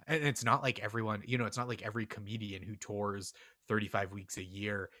and it's not like everyone you know it's not like every comedian who tours 35 weeks a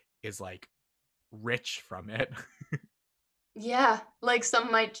year is like rich from it. Yeah. Like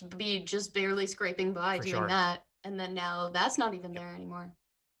some might be just barely scraping by For doing sure. that. And then now that's not even Yep. there anymore.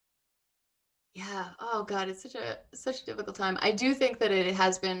 Yeah. Oh God, it's such a difficult time. I do think that it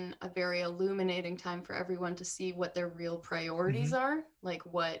has been a very illuminating time for everyone to see what their real Hmm. priorities are, like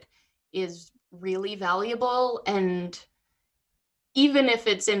what is really valuable, and even if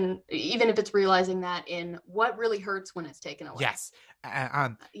it's realizing that in what really hurts when it's taken away. Yes.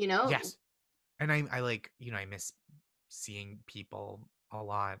 You know? Yes. And I like you know I miss seeing people a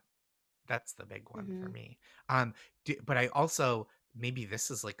lot. That's the big one for Mhm. me. But I also maybe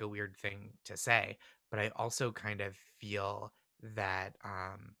this is like a weird thing to say, but I also kind of feel that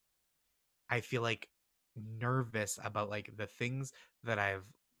I feel like nervous about like the things that I've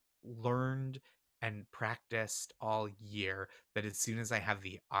learned and practiced all year that as soon as I have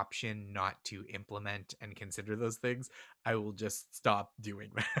the option not to implement and consider those things, I will just stop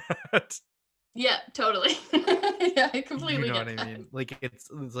doing that. Yeah, totally. Yeah, I You completely know what get I that. mean? Like it's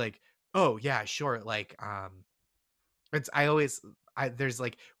like, oh yeah, sure. Like it's I always I there's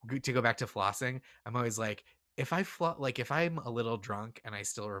like to go back to flossing, I'm always like, if I'm a little drunk and I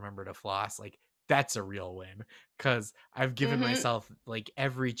still remember to floss, like that's a real win because I've given Mhm. myself like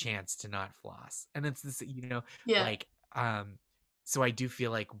every chance to not floss. And it's this, Yeah. like so I do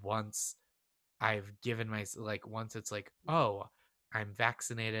feel like I've given my like once it's like, oh, I'm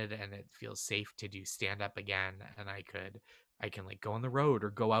vaccinated and it feels safe to do stand up again and I can like go on the road or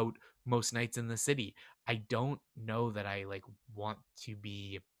go out most nights in the city. I don't know that I like want to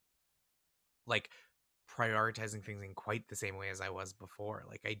be like prioritizing things in quite the same way as I was before.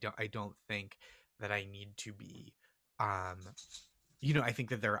 Like I don't think that I need to be um I think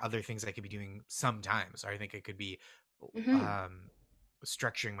that there are other things I could be doing sometimes. Or I think I could be Mhm. um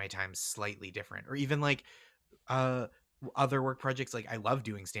structuring my time slightly different or even like uh other work projects. Like I love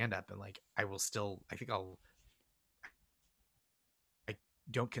doing stand up and like I think I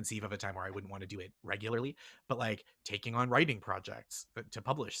don't conceive of a time where I wouldn't want to do it regularly, but like taking on writing projects to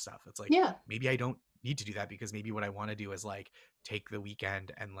publish stuff, it's like Yeah. maybe I don't need to do that because maybe what I want to do is like take the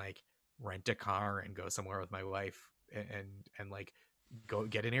weekend and like rent a car and go somewhere with my wife and like go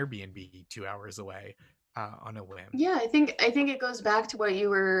get an Airbnb 2 hours away on a whim. Yeah, I think it goes back to what you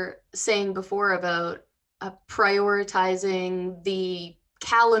were saying before about prioritizing the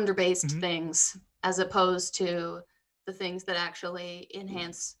calendar-based Hmm. things as opposed to the things that actually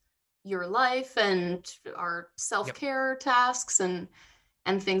enhance your life and our Yep. self-care tasks and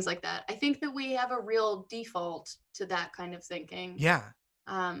things like that. I think that we have a real default to that kind of thinking. Yeah.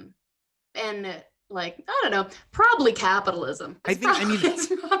 Um, and like I don't know, probably capitalism. I It's think, I probably mean, it's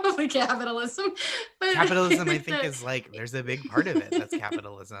probably capitalism, but I capitalism, I think think, that is like there's a big part of it that's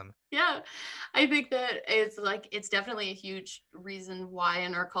capitalism. yeah, I think that it's like it's definitely a huge reason why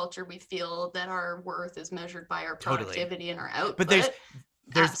in our culture we feel that our worth is measured by our Totally. productivity and our But output.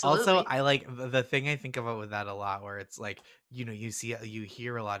 there's also Absolutely. I like the thing I think about with that a lot where it's like, you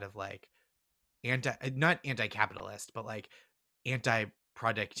hear a lot of like not anti-capitalist, but like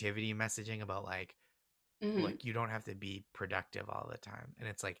anti-productivity messaging about Hmm. you don't have to be productive all the time. And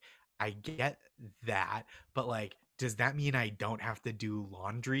it's like I get that, but like does that mean I don't have to do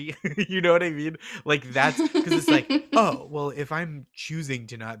laundry? You know what I mean? Like that's because it's like, oh, well, if I'm choosing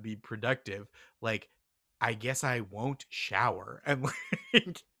to not be productive, like I guess I won't shower. And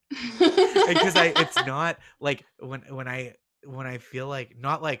like because I it's not like when I feel like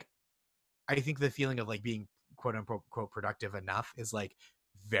not like I think the feeling of like being quote unquote quote productive enough is like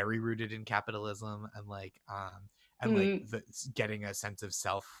very rooted in capitalism and like Mhm. the getting a sense of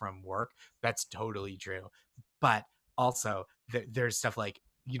self from work. That's totally true. But also there's stuff like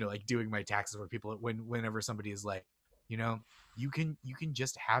like doing my taxes where people whenever somebody is like, you know, you can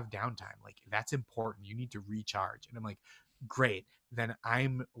just have downtime. Like that's important. You need to recharge. And I'm like, great. Then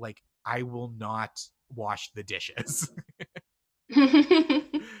I'm like I will not wash the dishes.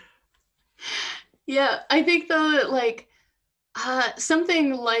 Yeah, I think though that like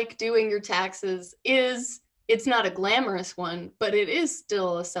something like doing your taxes is it's not a glamorous one, but it is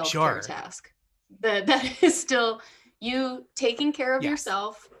still a self-care Sure. task. That is still you taking care of Yes.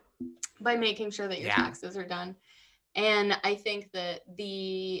 yourself by making sure that your Yeah. taxes are done. And I think that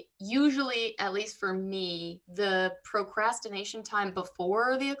the usually, at least for me, the procrastination time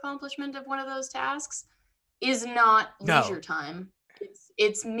before the accomplishment of one of those tasks is not leisure No. time.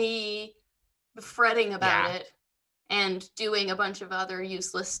 It's me fretting about Yeah. it and doing a bunch of other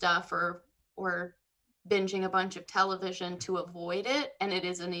useless stuff or binging a bunch of television to avoid it, and it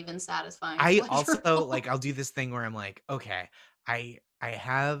isn't even satisfying or I also pleasurable. like I'll do this thing where I'm like, okay, I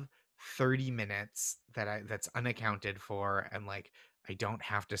have 30 minutes that's unaccounted for and like I don't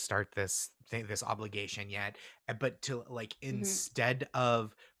have to start this obligation yet. But to like Mhm. instead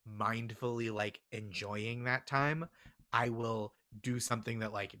of mindfully like enjoying that time, I will do something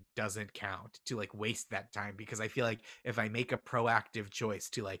that like doesn't count to like waste that time because I feel like if I make a proactive choice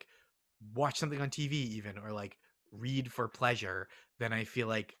to like watch something on TV even or like read for pleasure, then I feel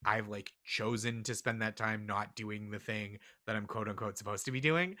like I've like chosen to spend that time not doing the thing that I'm quote unquote supposed to be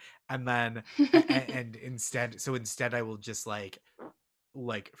doing. And then and instead I will just like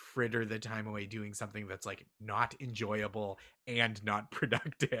fritter the time away doing something that's like not enjoyable and not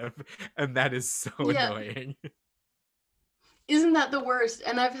productive. And that is so Yeah. annoying. Isn't that the worst?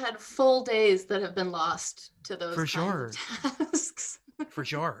 And I've had full days that have been lost to those For kinds of sure. tasks. For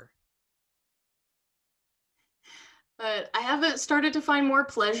sure. But I have started to find more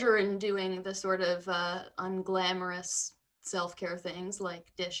pleasure in doing the sort of unglamorous self-care things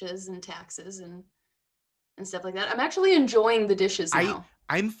like dishes and taxes and stuff like that. I'm actually enjoying the dishes I now.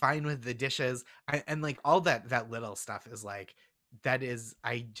 I'm fine with the dishes. And like all that little stuff is like that is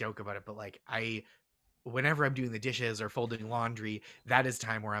I joke about it, but like I whenever I'm doing the dishes or folding laundry, that is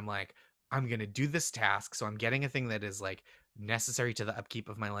time where I'm like, I'm gonna do this task. So I'm getting a thing that is like necessary to the upkeep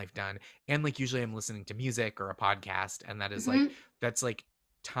of my life done. And like usually I'm listening to music or a podcast, and that is like Hmm. that's like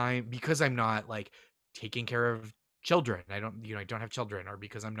time because I'm not like taking care of children. I don't have children, or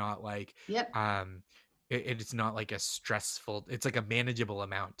because I'm not like Yep. um it's not like a stressful, it's like a manageable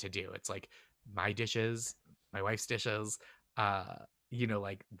amount to do. It's like my dishes, my wife's dishes, uh,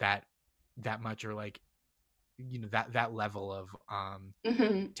 like that much, or like that level of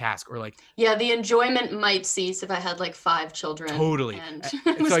Hmm. task, or like Yeah, the enjoyment might cease if I had like 5 children totally. and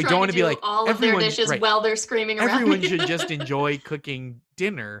So was I don't trying to want to be do like all of their everyone, dishes right? while they're screaming around Everyone me. should just enjoy cooking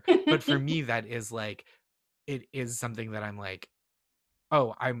dinner, but for me that is like it is something that I'm like,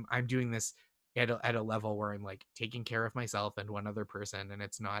 oh, I'm doing this at a level where I'm like taking care of myself and one other person, and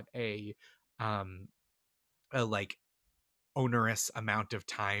it's not um a like onerous amount of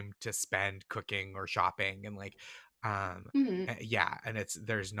time to spend cooking or shopping, and like Hmm. yeah, and it's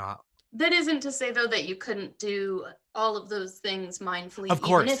there's not. That isn't to say though that you couldn't do all of those things mindfully, Of even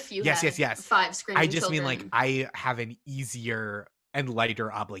course. if you Yes, yes, had yes. five I screaming just mean like children. I have an easier and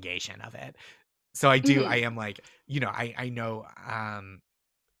lighter obligation of it. So I Hmm. am like, I know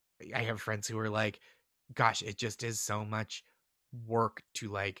I have friends who are like, gosh, it just is so much work to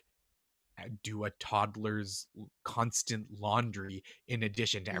like do a toddler's constant laundry in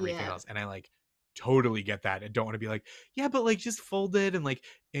addition to everything Yeah. else. And I like totally get that and don't want to be like, yeah, but like just fold it and like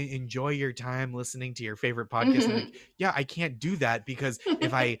enjoy your time listening to your favorite podcast. And like, Hmm. yeah, I can't do that because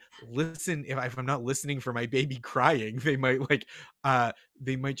if I'm not listening for my baby crying,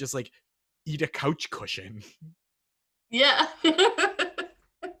 they might just like eat a couch cushion. Yeah.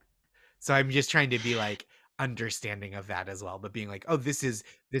 So I'm just trying to be like understanding of that as well, but being like, oh, this is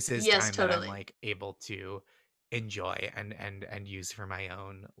Yes, time that I'm totally. like able to enjoy and use for my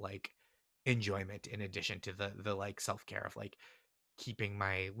own like enjoyment, in addition to the like self-care of like keeping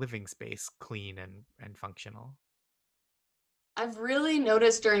my living space clean and functional. I've really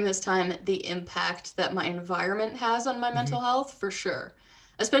noticed during this time the impact that my environment has on my Mhm. mental health, for sure.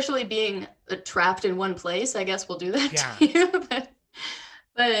 Especially being trapped in one place, I guess will do that Yeah. to you. But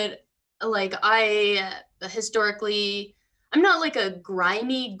like historically, I'm not like a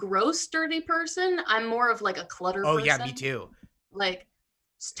grimy, gross, dirty person. I'm more of like a clutter Oh yeah, me person. too. Like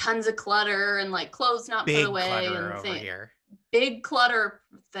tons of clutter and like clothes not put Big away clutterer and over here. big clutter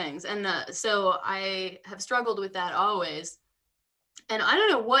things. And so I have struggled with that always. And I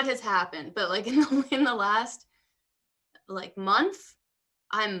don't know what has happened, but like in the last like month,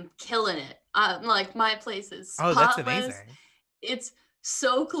 I'm killing it. Like my place is Oh, that's spotless. amazing. It's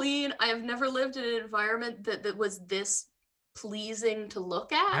so clean. I have never lived in an environment that was this pleasing to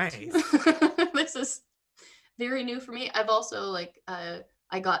look at. Nice. This is very new for me. I've also like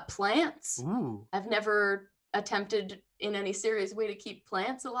I got plants. Ooh. I've never attempted in any serious way to keep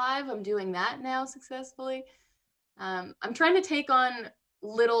plants alive. I'm doing that now successfully. I'm trying to take on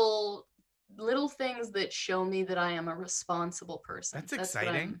little little things that show me that I am a responsible person. That's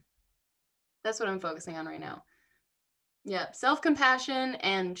exciting. That's what I'm focusing on right now. Yeah, self-compassion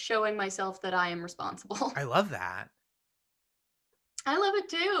and showing myself that I am responsible. I love that. I love it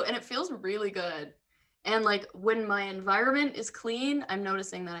too, and it feels really good. And like when my environment is clean, I'm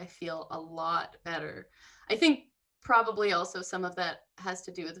noticing that I feel a lot better. I think probably also some of that has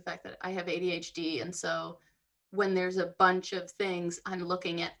to do with the fact that I have ADHD, and so when there's a bunch of things, I'm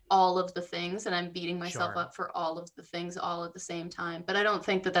looking at all of the things and I'm beating myself Sure. up for all of the things all at the same time. But I don't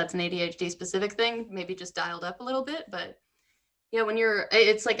think that that's an ADHD specific thing, maybe just dialed up a little bit. But yeah, when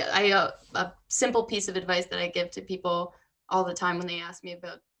it's like a simple piece of advice that I give to people all the time when they ask me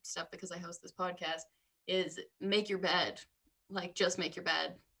about stuff because I host this podcast is make your bed. Like, just make your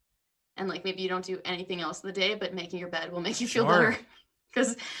bed. And like, maybe you don't do anything else in the day, but making your bed will make you feel better. Sure.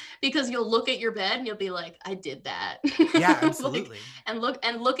 because because you'll look at your bed and you'll be like, I did that. Yeah, Like, absolutely.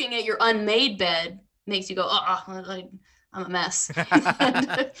 looking at your unmade bed makes you go, oh, like, I'm a mess.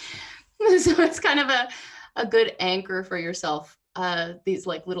 And so it's kind of a good anchor for yourself, these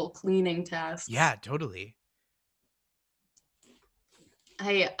like little cleaning tasks. Yeah, totally.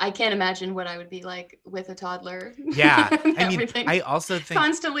 I can't imagine what I would be like with a toddler. Yeah. And I mean, everything I also think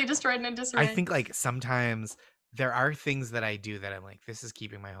constantly destroyed and in I disarray. think like sometimes there are things that I do that I'm like, this is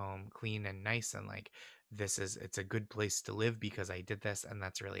keeping my home clean and nice, and like it's a good place to live because I did this, and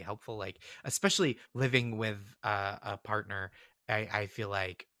that's really helpful. Like especially living with a partner, I feel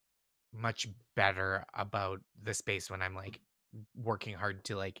like much better about the space when I'm like working hard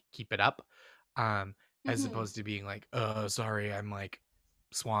to like keep it up, um as Hmm. opposed to being like, sorry, I'm like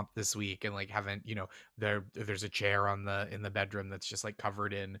swamped this week, and like haven't, there's a chair on the in the bedroom that's just like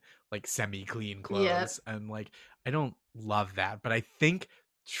covered in like semi clean Yeah. clothes, and like I don't love that. But I think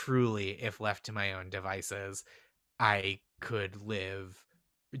truly, if left to my own devices, I could live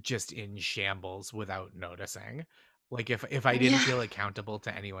just in shambles without noticing. Like if I didn't Yeah. feel accountable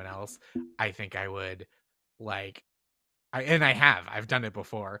to anyone else, I think I would, like, I've done it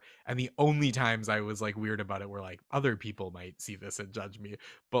before, and the only times I was like weird about it were like other people might see this and judge me,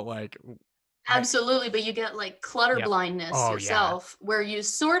 but like I Absolutely, but you get like clutter yep. blindness Oh yeah. yourself, where you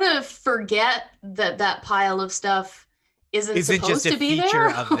sort of forget that that pile of stuff isn't Isn't just supposed a to be feature there.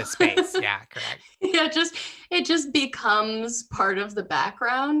 of the space. Yeah, correct. Yeah, it just becomes part of the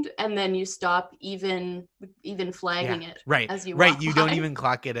background, and then you stop even Yeah. flagging it Right. as you Right. walk You don't by. even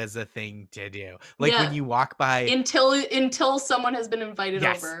clock it as a thing to do. Like when Yeah, you walk by. until someone has been invited Yes.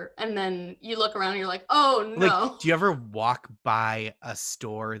 over, and then you look around and you're like, oh Like, no. do you ever walk by a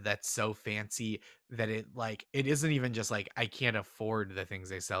store that's so fancy that it isn't even just like I can't afford the things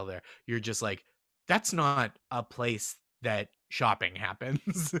they sell there. You're just like, that's not a place that shopping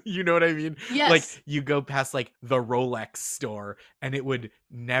happens. You know what I mean? Like Yes. you go past like the Rolex store, and it would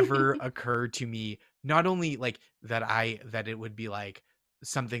never occur to me, not only like that it would be like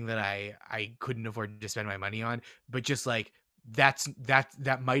something that I couldn't afford to spend my money on, but just like that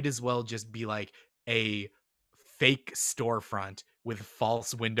might as well just be like a fake storefront with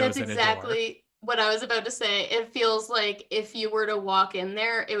false That's windows and a door. exactly what I was about to say. It feels like if you were to walk in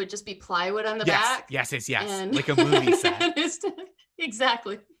there, it would just be plywood on the Yes, back. yes, yes, yes. And Like a movie set.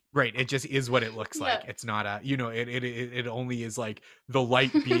 exactly. Right. It just is what it looks Yeah. like. It's not a, it only is like the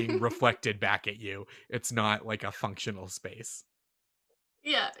light being reflected back at you. It's not like a functional space.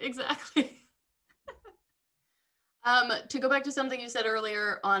 Yeah, exactly. To go back to something you said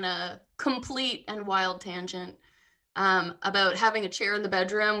earlier on a complete and wild tangent, about having a chair in the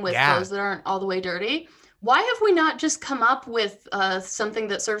bedroom with Yeah. clothes that aren't all the way dirty. Why have we not just come up with something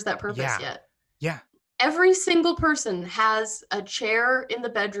that serves that purpose Yeah. yet? Yeah. Every single person has a chair in the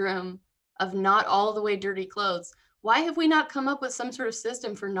bedroom of not all the way dirty clothes. Why have we not come up with some sort of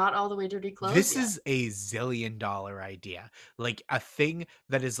system for not all the way dirty clothes This yet? is a zillion-dollar idea. Like a thing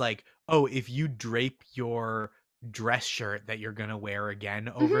that is like, oh, if you drape your dress shirt that you're gonna wear again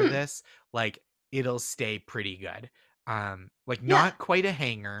over Hmm. this, like it'll stay pretty good. Like Yeah, not quite a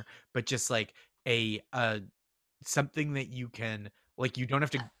hanger, but just like a something that you can, like, you don't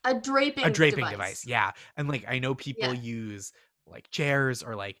have to, a a draping draping device, device. yeah. And like I know Yeah. people use like chairs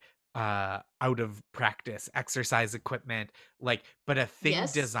or like out of practice exercise equipment, like, but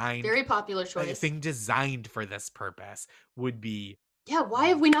Yes. Very popular choice. a thing designed for this purpose would be Yeah, why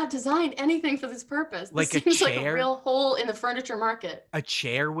have we not designed anything for this purpose? This like seems like a real hole in the furniture market. a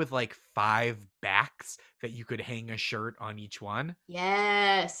chair with like 5 backs that you could hang a shirt on each one.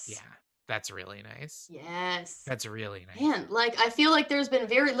 Yes. Yeah, that's really nice. Yes. That's really nice. Man, like I feel like there's been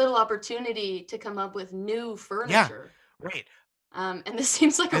very little opportunity to come up with new Yeah, furniture. right. And this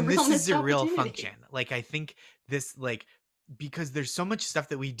seems like a And real this is missed a real function. opportunity. Like I think this, like, because there's so much stuff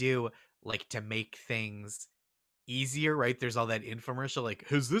that we do like to make things easier, right? There's all that infomercial like,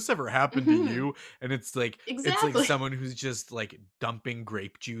 "Has this ever happened to Hmm. you?" And it's like Exactly. someone who's just like dumping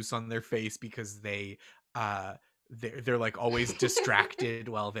grape juice on their face because uh they're like always distracted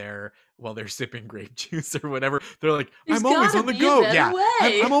while they're sipping grape juice or whatever. They're like, There's "I'm always gotta on the be a go." better Yeah.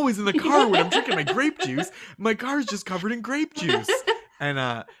 I'm way. always in the car when I'm drinking my grape juice. My car's just covered in grape juice.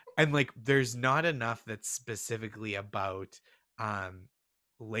 And like there's not enough that's specifically about um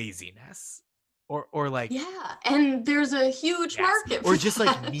laziness or like. Yeah, and there's a huge Yes, market or for just,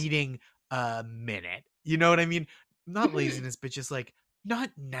 like, that. needing a minute, you know what I mean? Not Mhm. laziness, but just, like,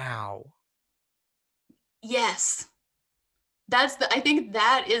 not now. Yes. I think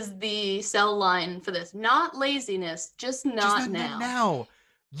that is the sell line for this. Not laziness, just Just not not now. now.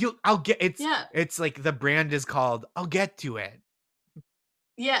 I'll get Yeah. it's like the brand is called, "I'll get to it."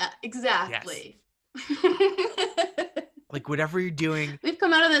 Yeah, Yes. exactly. Like, whatever you're doing We've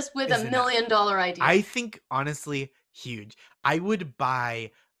come out of this with a is enough. $1 million I idea. think, honestly, huge. I would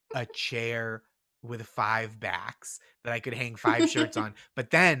buy a chair with 5 backs that I could hang 5 shirts on,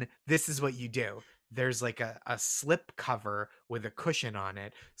 but then this is what you do. there's like a slip cover with a cushion on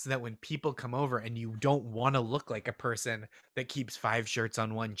it so that when people come over and you don't want to look like a person that keeps 5 shirts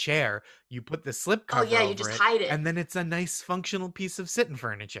on one chair, you put the slip Oh cover yeah, you over just it, hide it. and then it's a nice functional piece of sitting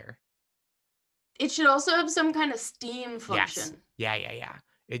furniture. It should also have some kind of steam Yes. function Yeah, yeah, yeah.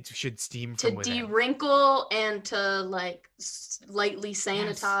 It should steam to from within. de-wrinkle and to like lightly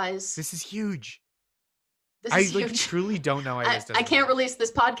Yes. sanitize. This is huge. This I is like huge. truly don't know why this I doesn't can't work. release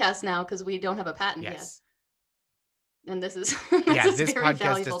this podcast now because we don't have a patent yet. Yes. And this is this Yeah, is this very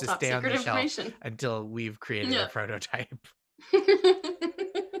podcast has valuable to top stay on secret the shelf information. until we've created a Yeah. prototype.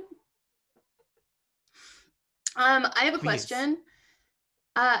 I have a Please. question.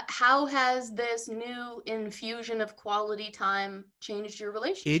 How has this new infusion of quality time changed your It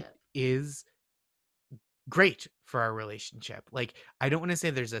relationship? is great for our relationship. Like, I don't want to say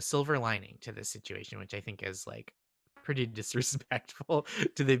there's a silver lining to this situation, which I think is like pretty disrespectful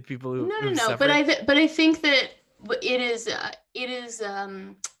to the people No, no, who've no. But suffered. but I think that it is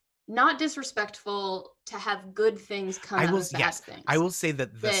not disrespectful to have good things come I out will, of bad yes, I things. will say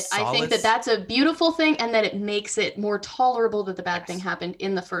that the That I think that solace, that's a beautiful thing, and that it makes it more tolerable that the bad thing yes, happened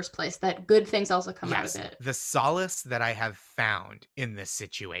in the first place. That good things also come out of yes, it. the solace that I have found in this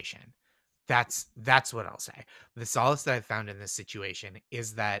situation, that's what I'll say. The solace that I've found in this situation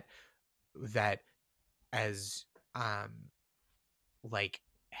is that as um like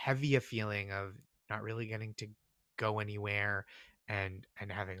heavy a feeling of not really getting to go anywhere and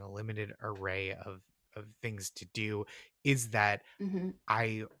having a limited array of things to do, is that Hmm.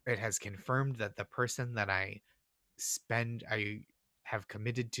 I it has confirmed that the person that I have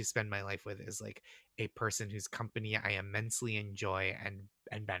committed to spend my life with is like a person whose company I immensely enjoy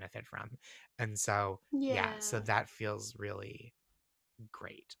and benefit from. And so yeah, so Yeah, that feels really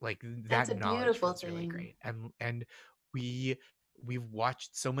great. Like that's that a knowledge beautiful feels really thing. great. And we we've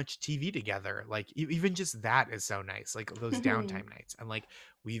watched so much TV together. Like even just that is so nice. Like those Hmm. downtime nights. And like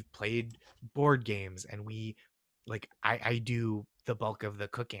we've played board games and we like I do the bulk of the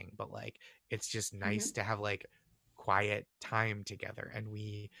cooking, but like it's just nice Hmm. to have like quiet time together. And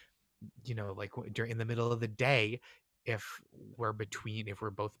we, like during in the middle of the day, if if we're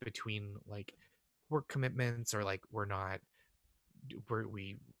both between like work commitments or like we're not where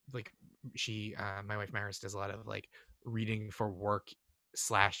we like she my wife Maris does a lot of like reading for work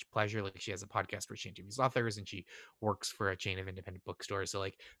slash pleasure. Like she has a podcast where she interviews authors and she works for a chain of independent bookstores. So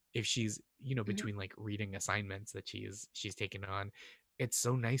like if she's Hmm. between like reading assignments that she's taken on, it's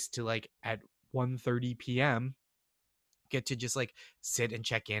so nice to like at 1:30 p.m. get to just like sit and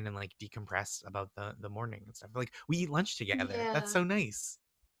check in and like decompress about the morning and stuff. Like we eat lunch together. That's Yeah. so nice.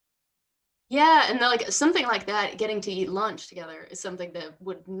 Yeah, and like something like that, getting to eat lunch together is something that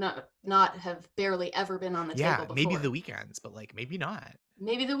would not have barely ever been on the Yeah, table maybe the before. weekends, but like maybe not.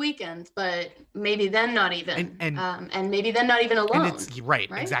 Maybe the weekend, but maybe then not and even, and and maybe then not even And alone, it's right,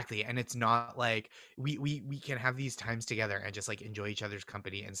 right? exactly, and it's not like we can have these times together and just, like, enjoy each other's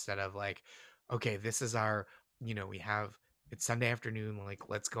company instead of, like, "Okay, this is our" we have it's Sunday afternoon, like,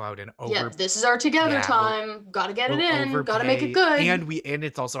 let's go out and Yeah, this is our together yeah, time. Got to get it we'll in. Got to make it overpay, good. and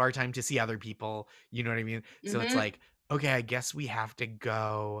it's also our time to see other people, you know what I mean? So it's Hmm. like, "Okay, I guess we have to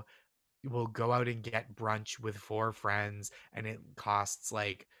go we'll go out and get brunch with 4 friends and it costs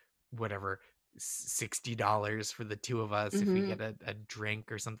like whatever $60 for the two of us if we Hmm. get a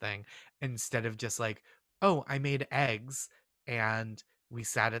drink or something, instead of just like, oh, I made eggs and we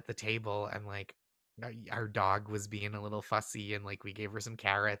sat at the table and like our dog was being a little fussy and like we gave her some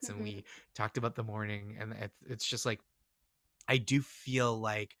carrots and Hmm. we talked about the morning, and it's just like I do feel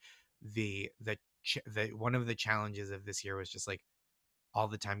like the one of the challenges of this year was just like all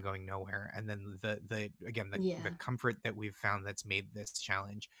the time going nowhere, and then the again the Yeah. comfort that we've found that's made this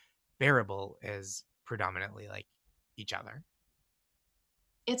challenge bearable is predominantly like each other.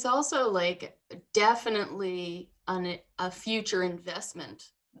 It's also like definitely a future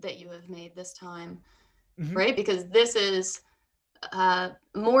investment that you have made this time, Hmm. right? Because this is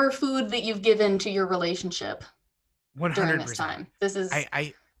more food that you've given to your relationship during this 100%. time. This is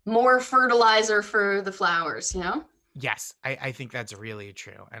I more fertilizer for the flowers, you know? Yes, I think that's really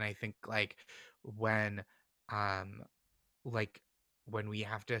true, and I think when um like when we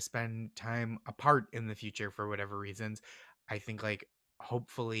have to spend time apart in the future for whatever reasons, I think like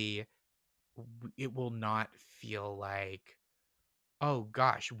hopefully it will not feel like, oh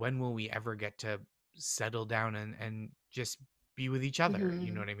gosh, when will we ever get to settle down and just be with each other?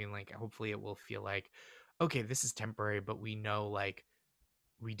 You know Hmm. what I mean? Like hopefully it will feel like, okay, this is temporary, but we know like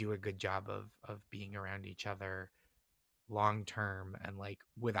we do a good job of being around each other long term and like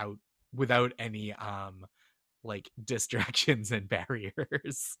without any like distractions and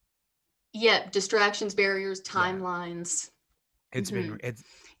barriers. Yeah, distractions, barriers, Yeah. timelines. It's been Mhm. it's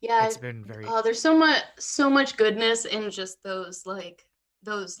Yeah, it's been very oh, there's so much goodness in just those, like,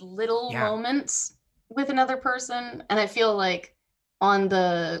 those little yeah. moments with another person, and I feel like on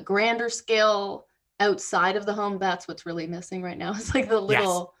the grander scale outside of the home, that's what's really missing right now. It's like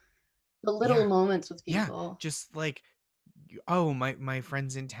Yes. the little Yeah. moments with Yeah. people. Just like, oh, my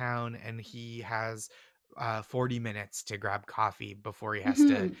friend's in town and he has 40 minutes to grab coffee before he has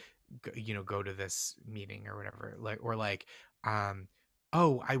to Mhm. go to this meeting or whatever, like, or like, um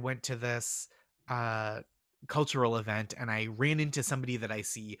oh, I went to this uh cultural event and I ran into somebody that I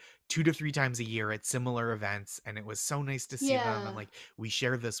see 2 to 3 times a year at similar events, and it was so nice to see them, and Yeah. like we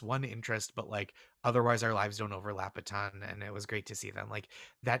share this one interest, but like otherwise our lives don't overlap a ton, and it was great to see them. Like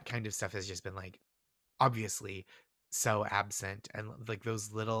that kind of stuff has just been like obviously so absent, and like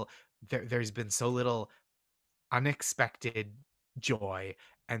those little there's been so little unexpected joy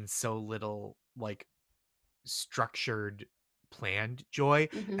and so little like structured planned joy,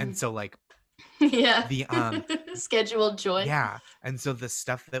 and Mhm. so like Yeah. the Scheduled joy. yeah, and so the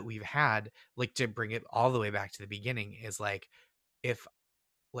stuff that we've had, like, to bring it all the way back to the beginning, is like if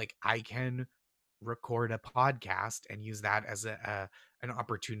like I can record a podcast and use that as a an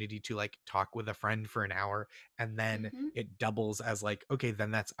opportunity to like talk with a friend for an hour, and then Mhm. it doubles as like, okay,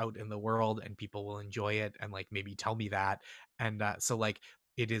 then that's out in the world and people will enjoy it and like maybe tell me that. And so like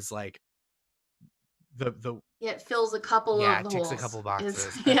it is like the Yeah, it fills a couple yeah, of it the ticks a holes. couple It's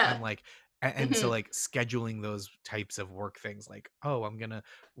boxes, yeah. and like and so Mhm. like scheduling those types of work things, like, oh, I'm gonna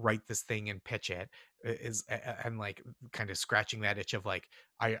write this thing and pitch it, and like kind of scratching that itch of like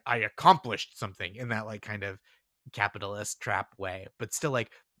I accomplished something in that like kind of capitalist trap way, but still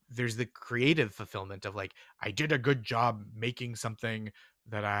like there's the creative fulfillment of like I did a good job making something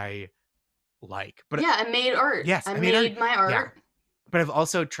that I like. But Yeah, I made art. yes, I I made art. made my Yeah, art. but I've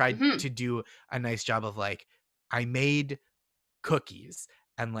also tried Mhm. to do a nice job of like I made cookies,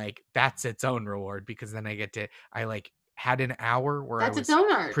 and like that's its own reward because then I like had an hour where I That's its was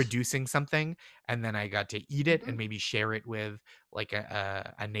own art. producing something, and then I got to eat it Mhm. and maybe share it with like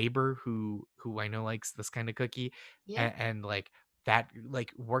a neighbor who I know likes this kind of cookie, Yep. and like that,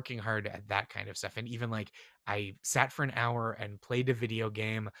 like working hard at that kind of stuff. And even like I sat for an hour and played a video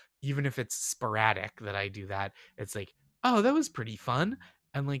game, even if it's sporadic that I do that, it's like, oh, that was pretty fun.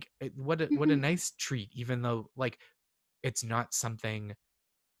 And like what a Mhm. nice treat, even though like it's not something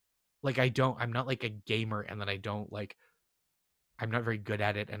like I'm not like a gamer, and then I'm not very good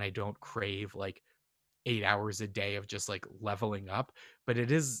at it, and I don't crave like 8 hours a day of just like leveling up, but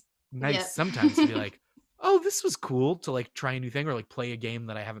it is nice Yep. sometimes to be like, "Oh, this was cool," to like try a new thing or like play a game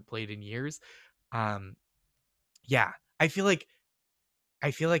that I haven't played in years. Um yeah, I feel like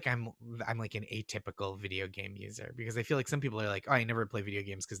I'm like an atypical video game user, because I feel like some people are like, "Oh, I never play video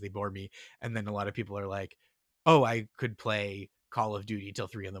games because they bore me." And then a lot of people are like, "Oh, I could play Call of Duty till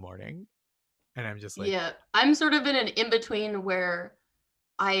 3 in the morning." And I'm just like, Yeah. I'm sort of in an in-between where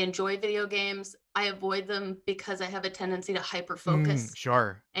I enjoy video games. I avoid them because I have a tendency to hyper focus.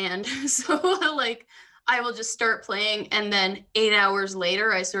 sure. And so, like, I will just start playing, and then 8 hours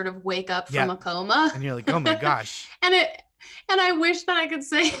later, I sort of wake up from Yeah. a coma. And you're like, "Oh my gosh." And it and I wish that I could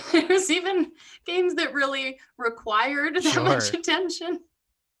say there's even games that really required that much Sure. attention,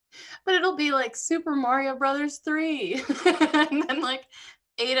 but it'll be like Super Mario Brothers 3. And then, like,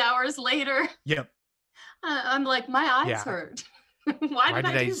 8 hours later, Yep. I'm like, "My eyes Yeah. hurt. Why Why did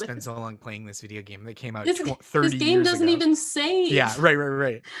did I I do spend this? so long playing this video game that came out This this 30 game years doesn't ago? even Yeah, save."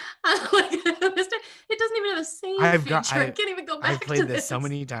 right. Like, it doesn't even have a save I've got feature. I can't even go I've back to played this so this.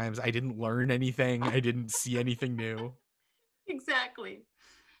 many times. I didn't learn anything. I didn't see anything new. Exactly.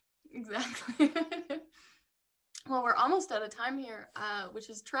 Exactly. Well, we're almost out of time here, which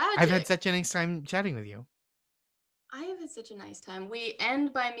is I've had tragic. such a nice time chatting with you. I have had such a nice time. We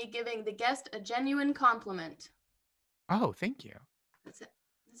end by me giving the guest a genuine compliment. Oh, thank you. That's it.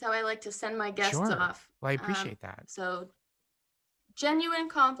 That's how I like to send my guests Sure. off. Well, I appreciate that. So, genuine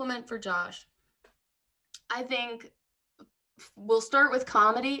compliment for Josh. I think we'll start with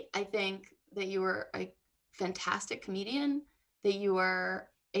comedy. I think that you are a fantastic comedian, that you are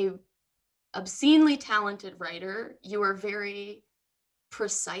a obscenely talented writer. You are very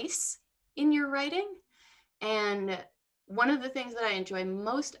precise in your writing. And one of the things that I enjoy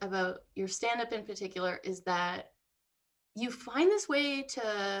most about your stand up in particular is that you find this way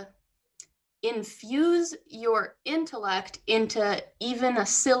to infuse your intellect into even a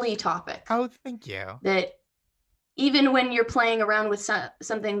silly topic. Oh, thank you. That even when you're playing around with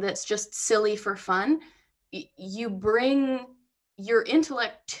something that's just silly for fun, you bring your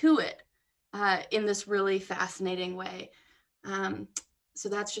intellect to it in this really fascinating way. Um, So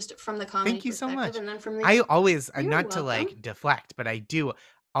that's just from the comedy Thank you so perspective, much. and then from the I always you're not to, welcome. like, deflect, but I do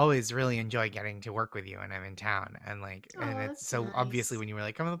always really enjoy getting to work with you when I'm in town, and, and Oh, it's that's so obviously nice. when you were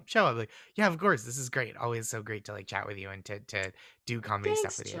like, "Come on the show," I'm like, "Yeah, of course, this is great." Always so great to, like, chat with you and to do comedy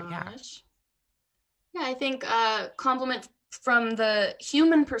stuff Thanks, with you. Yeah. Josh. Yeah, I think compliment from the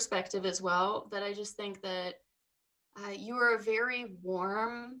human perspective as well. That I just think that you are a very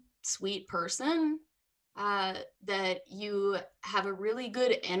warm, sweet person. That you have a really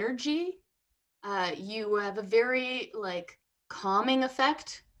good energy. You have a very like calming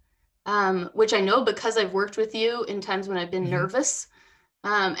effect, which I know because I've worked with you in times when I've been Mhm. nervous,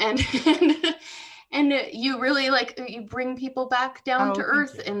 and and and you really like you bring people back down to Oh, thank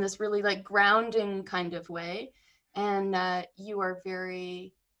earth you. in this really like grounding kind of way, and you are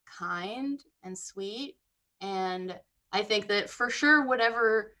very kind and sweet, and I think that for sure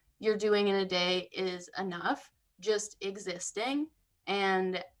whatever you're doing in a day is enough, just existing,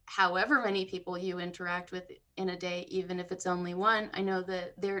 and however many people you interact with in a day, even if it's only one, I know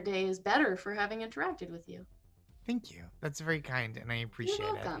that their day is better for having interacted with you. Thank you. That's very kind, and I You're appreciate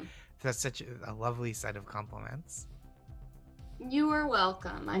it. welcome. That's such a lovely set of compliments. You are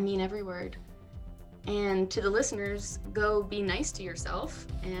welcome. I mean every word. And to the listeners, go be nice to yourself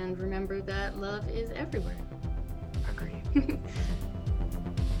and remember that love is everywhere. Agreed.